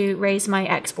had to raise my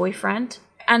ex-boyfriend.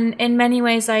 And in many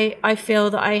ways, I feel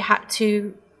that I had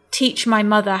to teach my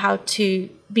mother how to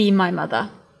be my mother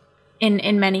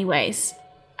in many ways.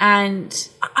 And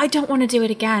I don't want to do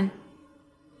it again.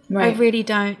 Right. I really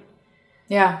don't.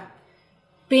 Yeah.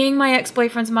 Being my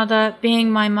ex-boyfriend's mother, being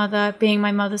my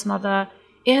mother's mother,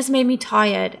 it has made me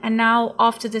tired. And now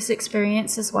after this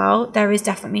experience as well, there is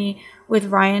definitely with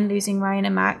Ryan, losing Ryan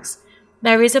and Max,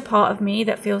 there is a part of me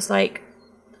that feels like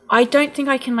I don't think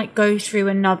I can like go through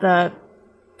another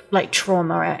like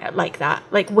trauma like that,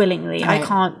 like willingly. Right. I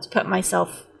can't put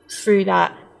myself through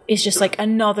that. It's just like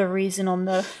another reason on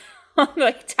the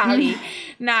like tally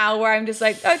now where I'm just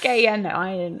like, okay, yeah, no,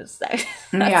 I understand.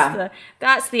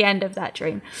 That's the end of that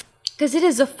dream. Because it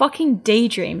is a fucking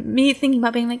daydream. Me thinking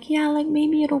about being like, yeah, like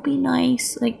maybe it'll be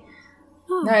nice. Like,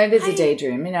 no, it is a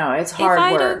daydream. You know, it's hard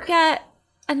work. If I don't get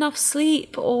enough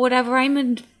sleep or whatever, I'm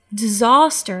a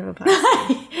disaster of a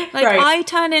person. Like, right. I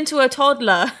turn into a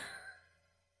toddler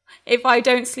if I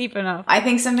don't sleep enough. I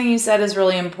think something you said is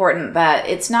really important, that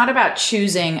it's not about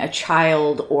choosing a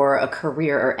child or a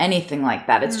career or anything like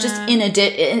that. It's just in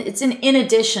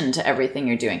addition to everything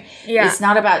you're doing. Yeah. It's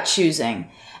not about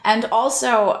choosing. And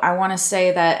also, I want to say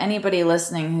that anybody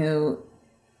listening who,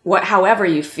 however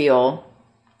you feel,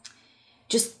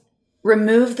 just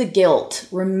remove the guilt.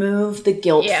 Remove the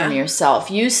guilt from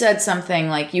yourself. You said something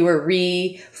like you were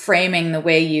reframing the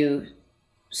way you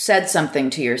said something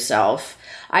to yourself.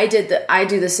 I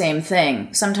do the same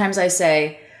thing. Sometimes I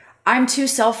say, I'm too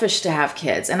selfish to have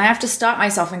kids. And I have to stop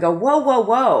myself and go, whoa, whoa,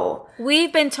 whoa.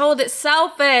 We've been told it's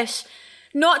selfish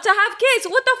not to have kids.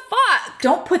 What the fuck?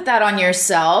 Don't put that on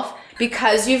yourself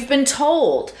because you've been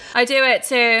told. I do it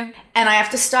too. And I have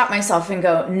to stop myself and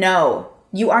go, no,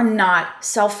 you are not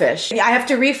selfish. I have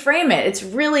to reframe it. It's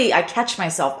really, I catch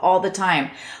myself all the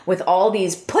time with all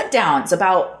these put downs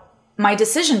about my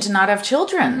decision to not have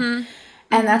children. Mm-hmm.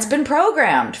 And that's been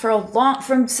programmed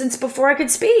since before I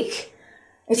could speak.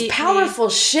 It's deeply. Powerful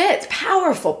shit.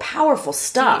 Powerful, powerful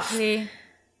stuff. Deeply.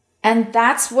 And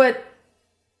that's what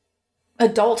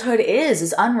adulthood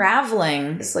is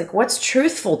unraveling. It's like, what's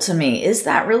truthful to me? Is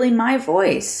that really my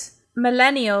voice?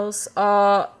 Millennials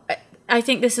are, I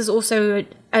think this is also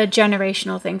a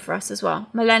generational thing for us as well.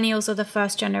 Millennials are the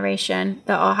first generation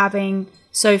that are having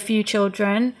so few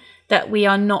children that we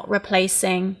are not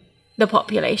replacing the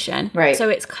population. Right. So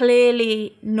it's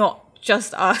clearly not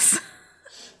just us.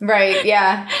 Right.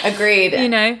 Yeah. Agreed. You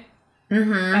know?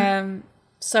 Mm-hmm.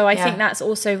 So I think that's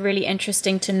also really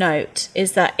interesting to note,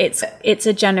 is that it's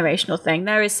a generational thing.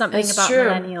 There is something about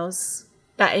millennials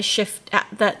that is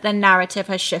that the narrative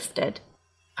has shifted.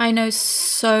 I know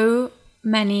so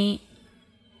many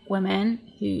women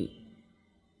who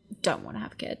don't want to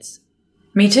have kids.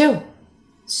 Me too.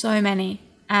 So many.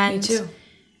 And me too.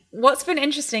 What's been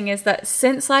interesting is that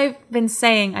since I've been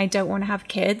saying I don't want to have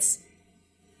kids,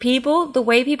 the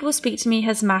way people speak to me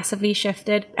has massively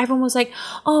shifted. Everyone was like,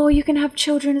 oh, you can have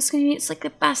children. It's like the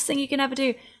best thing you can ever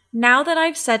do. Now that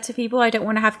I've said to people I don't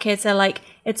want to have kids, they're like,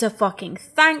 it's a fucking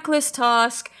thankless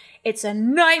task. It's a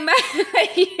nightmare.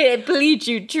 It bleeds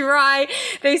you dry.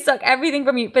 They suck everything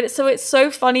from you. But it's so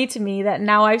funny to me that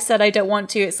now I've said I don't want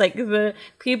to. It's like the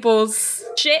people's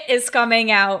shit is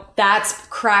coming out. That's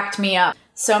cracked me up.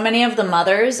 So many of the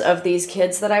mothers of these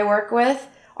kids that I work with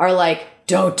are like,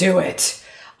 don't do it.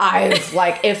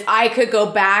 If I could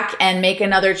go back and make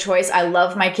another choice, I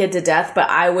love my kid to death, but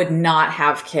I would not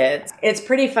have kids. It's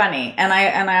pretty funny. And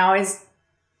I always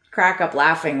crack up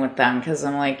laughing with them because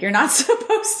I'm like, you're not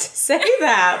supposed to say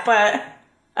that, but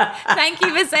thank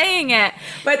you for saying it.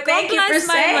 But thank you for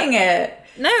saying it.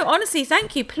 No, honestly,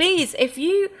 thank you. Please, if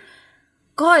you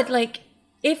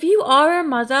are a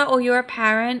mother or you're a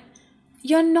parent,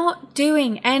 you're not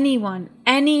doing anyone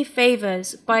any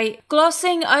favors by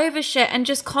glossing over shit and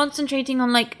just concentrating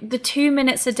on like the 2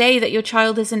 minutes a day that your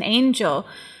child is an angel.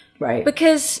 Right.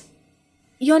 Because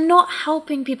you're not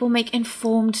helping people make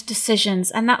informed decisions.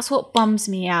 And that's what bums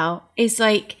me out, is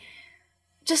like,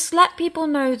 just let people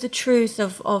know the truth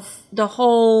of the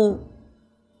whole,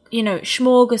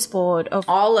 smorgasbord of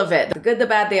all of it. The good, the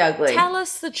bad, the ugly. Tell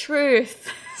us the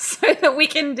truth so that we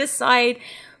can decide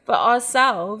for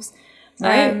ourselves.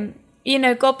 Right.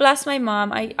 God bless my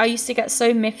mom. I used to get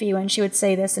so miffy when she would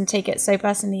say this and take it so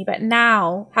personally. But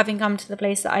now, having come to the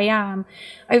place that I am,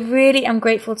 I really am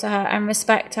grateful to her and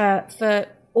respect her for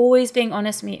always being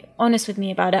honest with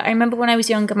me about it. I remember when I was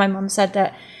younger, my mom said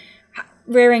that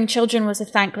rearing children was a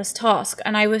thankless task.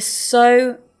 And I was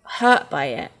so hurt by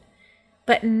it.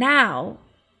 But now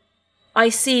I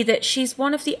see that she's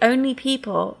one of the only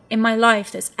people in my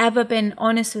life that's ever been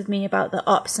honest with me about the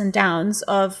ups and downs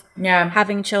of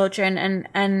having children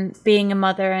and being a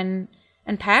mother and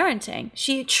parenting.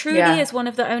 She truly is one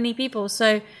of the only people.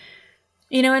 So,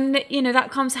 that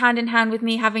comes hand in hand with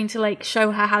me having to like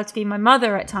show her how to be my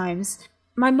mother at times.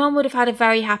 My mom would have had a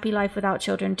very happy life without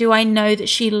children. Do I know that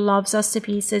she loves us to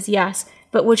pieces? Yes.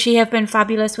 But would she have been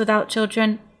fabulous without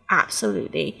children?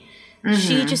 Absolutely. Mm-hmm.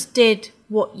 She just did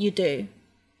what you do.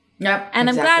 Yep. And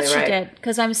I'm glad she did,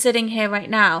 because I'm sitting here right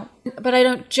now. But I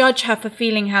don't judge her for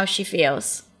feeling how she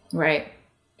feels. Right.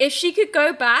 If she could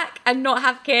go back and not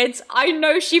have kids, I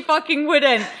know she fucking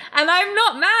wouldn't. And I'm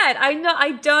not mad.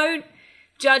 I don't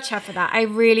judge her for that. I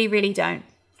really, really don't.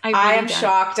 I am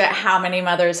shocked at how many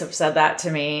mothers have said that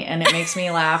to me, and it makes me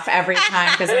laugh every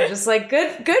time because I'm just like, good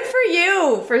for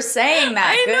you for saying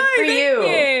that. Good for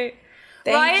you.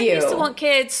 Ryan used to want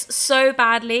kids so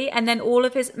badly, and then all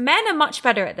of his men are much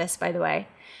better at this, by the way.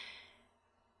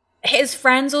 His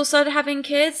friends all started having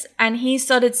kids, and he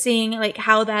started seeing like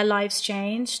how their lives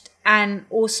changed, and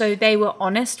also they were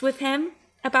honest with him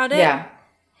about it. Yeah.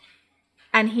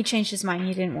 And he changed his mind.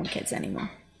 He didn't want kids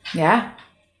anymore. Yeah.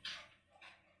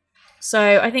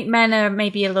 So I think men are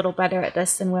maybe a little better at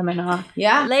this than women are.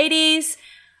 Yeah. Ladies,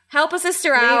 help a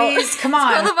sister out. Ladies, come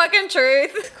on. Tell the fucking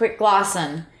truth. Quick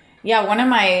glossin. Yeah, one of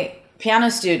my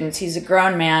piano students, he's a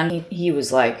grown man. He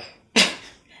was like,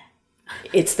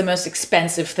 it's the most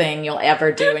expensive thing you'll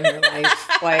ever do in your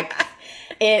life. Like,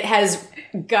 it has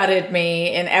gutted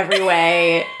me in every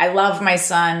way. I love my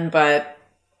son, but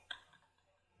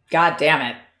God damn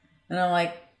it. And I'm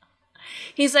like,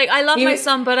 he's like, I love my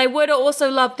son, but I would have also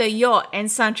loved a yacht in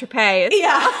Saint-Tropez.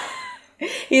 Yeah.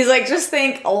 He's like, just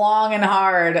think long and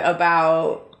hard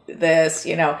about this,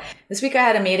 you know. This week I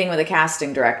had a meeting with a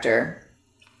casting director.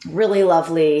 Really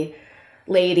lovely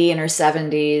lady in her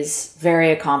 70s,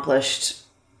 very accomplished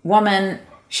woman.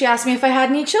 She asked me if I had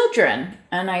any children,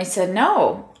 and I said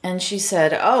no. And she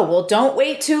said, oh, well, don't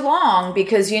wait too long,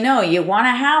 because, you know, you want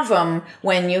to have them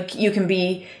when you can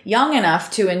be young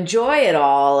enough to enjoy it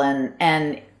all.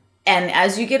 And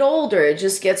as you get older, it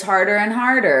just gets harder and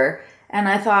harder. And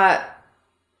I thought,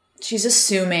 she's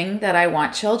assuming that I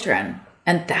want children.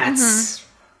 And that's,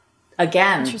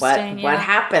 again, what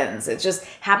happens. It just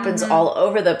happens all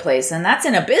over the place. And that's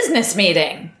in a business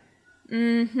meeting.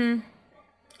 Mm-hmm.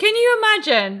 Can you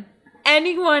imagine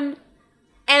anyone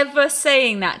ever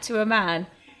saying that to a man?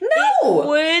 No. It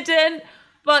wouldn't.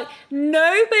 But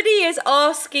nobody is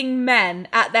asking men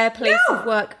at their place of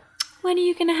work, when are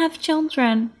you going to have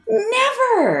children?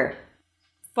 Never.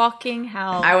 Fucking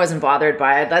hell. I wasn't bothered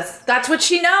by it. That's what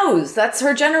she knows. That's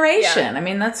her generation. Yeah. I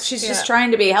mean, she's just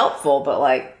trying to be helpful, but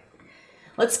like,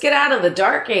 let's get out of the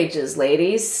dark ages,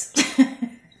 ladies.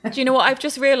 Do you know what I've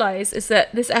just realized is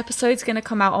that this episode's going to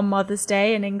come out on Mother's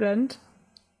Day in England?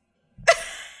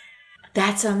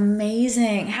 That's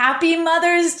amazing. Happy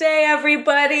Mother's Day,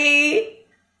 everybody.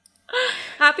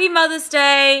 Happy Mother's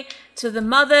Day to the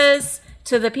mothers,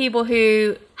 to the people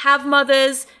who have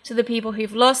mothers, to the people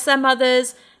who've lost their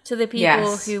mothers, to the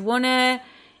people who want to.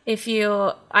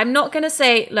 I'm not going to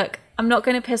say, look, I'm not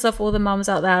going to piss off all the mums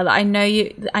out there. I know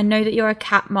that you're a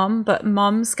cat mum, but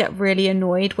mums get really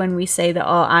annoyed when we say that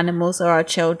our animals are our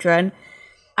children.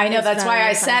 I know, that's why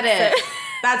I said it.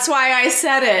 That's why I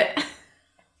said it.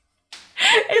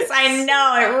 I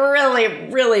know it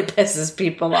really, really pisses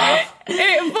people off.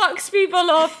 It fucks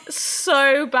people off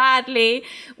so badly.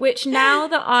 Which now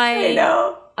that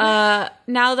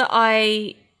now that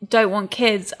I don't want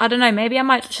kids, I don't know. Maybe I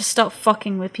might just start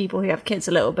fucking with people who have kids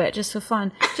a little bit, just for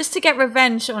fun, just to get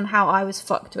revenge on how I was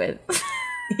fucked with.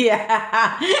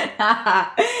 Yeah,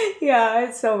 yeah,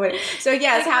 it's so funny. So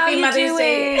yes, like, happy Mother's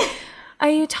Day. Are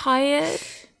you tired?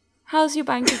 How's your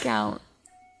bank account?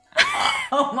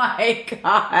 Oh my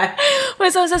God.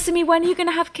 When someone's asking me, when are you going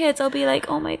to have kids? I'll be like,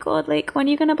 oh my God, like, when are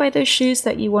you going to buy those shoes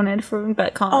that you wanted from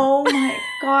but can't? Oh my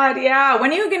God, yeah.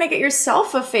 When are you going to get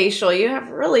yourself a facial? You have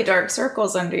really dark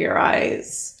circles under your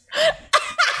eyes.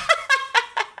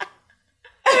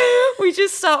 We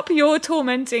just start pure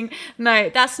tormenting. No,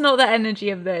 that's not the energy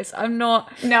of this. I'm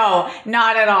not. No,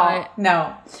 not at all.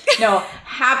 No.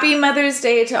 Happy Mother's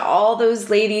Day to all those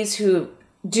ladies who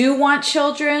do want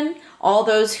children, all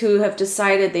those who have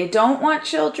decided they don't want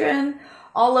children,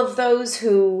 all of those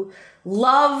who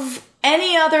love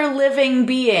any other living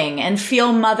being and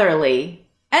feel motherly.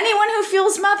 Anyone who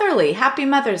feels motherly, happy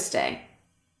Mother's Day.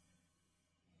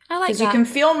 I like that. Because you can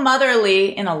feel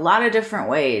motherly in a lot of different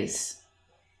ways.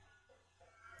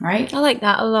 Right? I like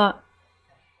that a lot.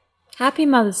 Happy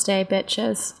Mother's Day,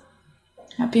 bitches.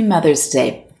 Happy Mother's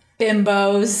Day,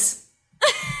 bimbos.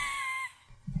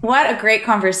 What a great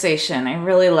conversation. I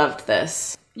really loved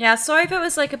this. Yeah, sorry if it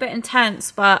was like a bit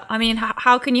intense, but I mean,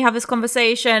 how can you have this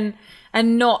conversation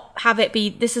and not have it be,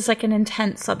 this is like an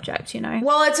intense subject, you know?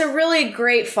 Well, it's a really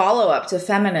great follow-up to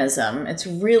feminism. It's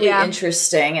really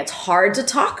interesting. It's hard to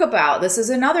talk about. This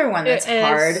is another one that's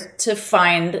hard to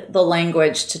find the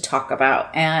language to talk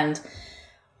about. And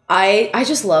I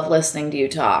just love listening to you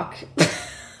talk.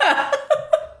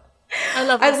 I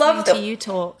love listening to you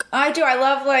talk. I do. I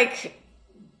love like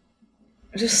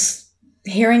just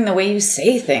hearing the way you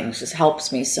say things just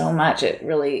helps me so much. It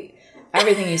really,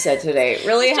 everything you said today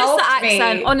really helped me. It's just the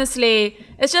accent, honestly.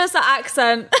 It's just the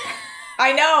accent.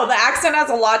 I know, the accent has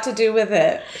a lot to do with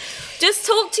it. Just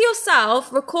talk to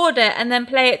yourself, record it, and then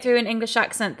play it through an English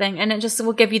accent thing, and it just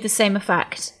will give you the same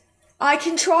effect. I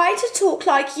can try to talk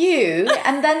like you,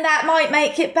 and then that might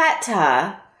make it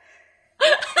better.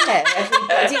 Hello,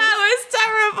 everybody. That was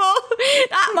terrible.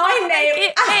 That My might make name-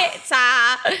 it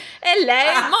better.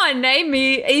 Hello, my name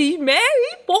is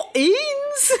Mary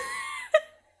Poppins.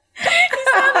 You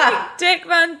sound like Dick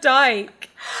Van Dyke.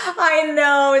 I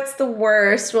know, it's the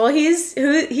worst. Well, he's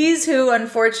who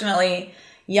unfortunately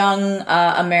young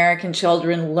American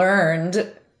children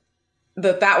learned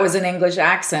that was an English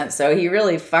accent, so he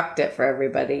really fucked it for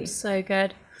everybody. So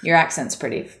good. Your accent's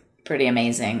pretty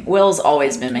amazing. Will's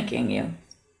always mimicking you.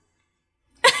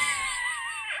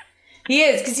 He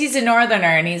is, because he's a northerner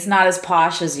and he's not as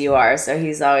posh as you are, so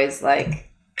he's always like...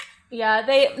 Yeah,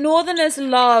 Northerners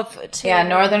love to... Yeah,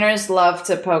 northerners love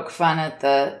to poke fun at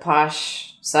the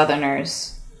posh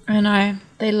southerners. I know.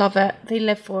 They love it. They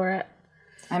live for it.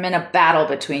 I'm in a battle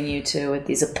between you two with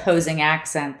these opposing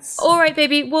accents. All right,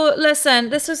 baby. Well, listen,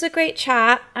 this was a great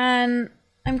chat, and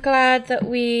I'm glad that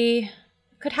we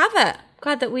could have it.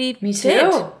 Glad that we Me too.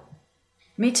 did.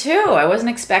 Me too. I wasn't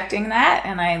expecting that,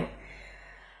 and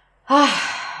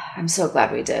I'm so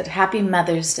glad we did. Happy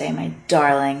Mother's Day, my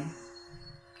darling.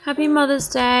 Happy Mother's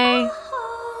Day.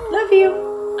 Love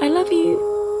you. I love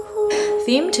you.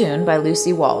 Theme tune by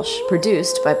Lucy Walsh,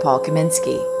 produced by Paul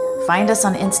Kaminsky. Find us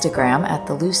on Instagram at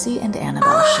The Lucy and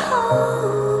Annabelle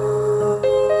Show.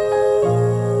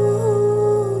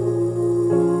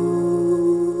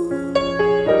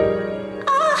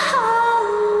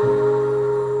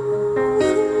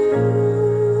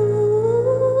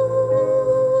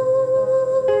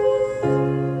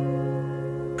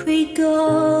 Pray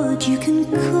God you can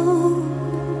cope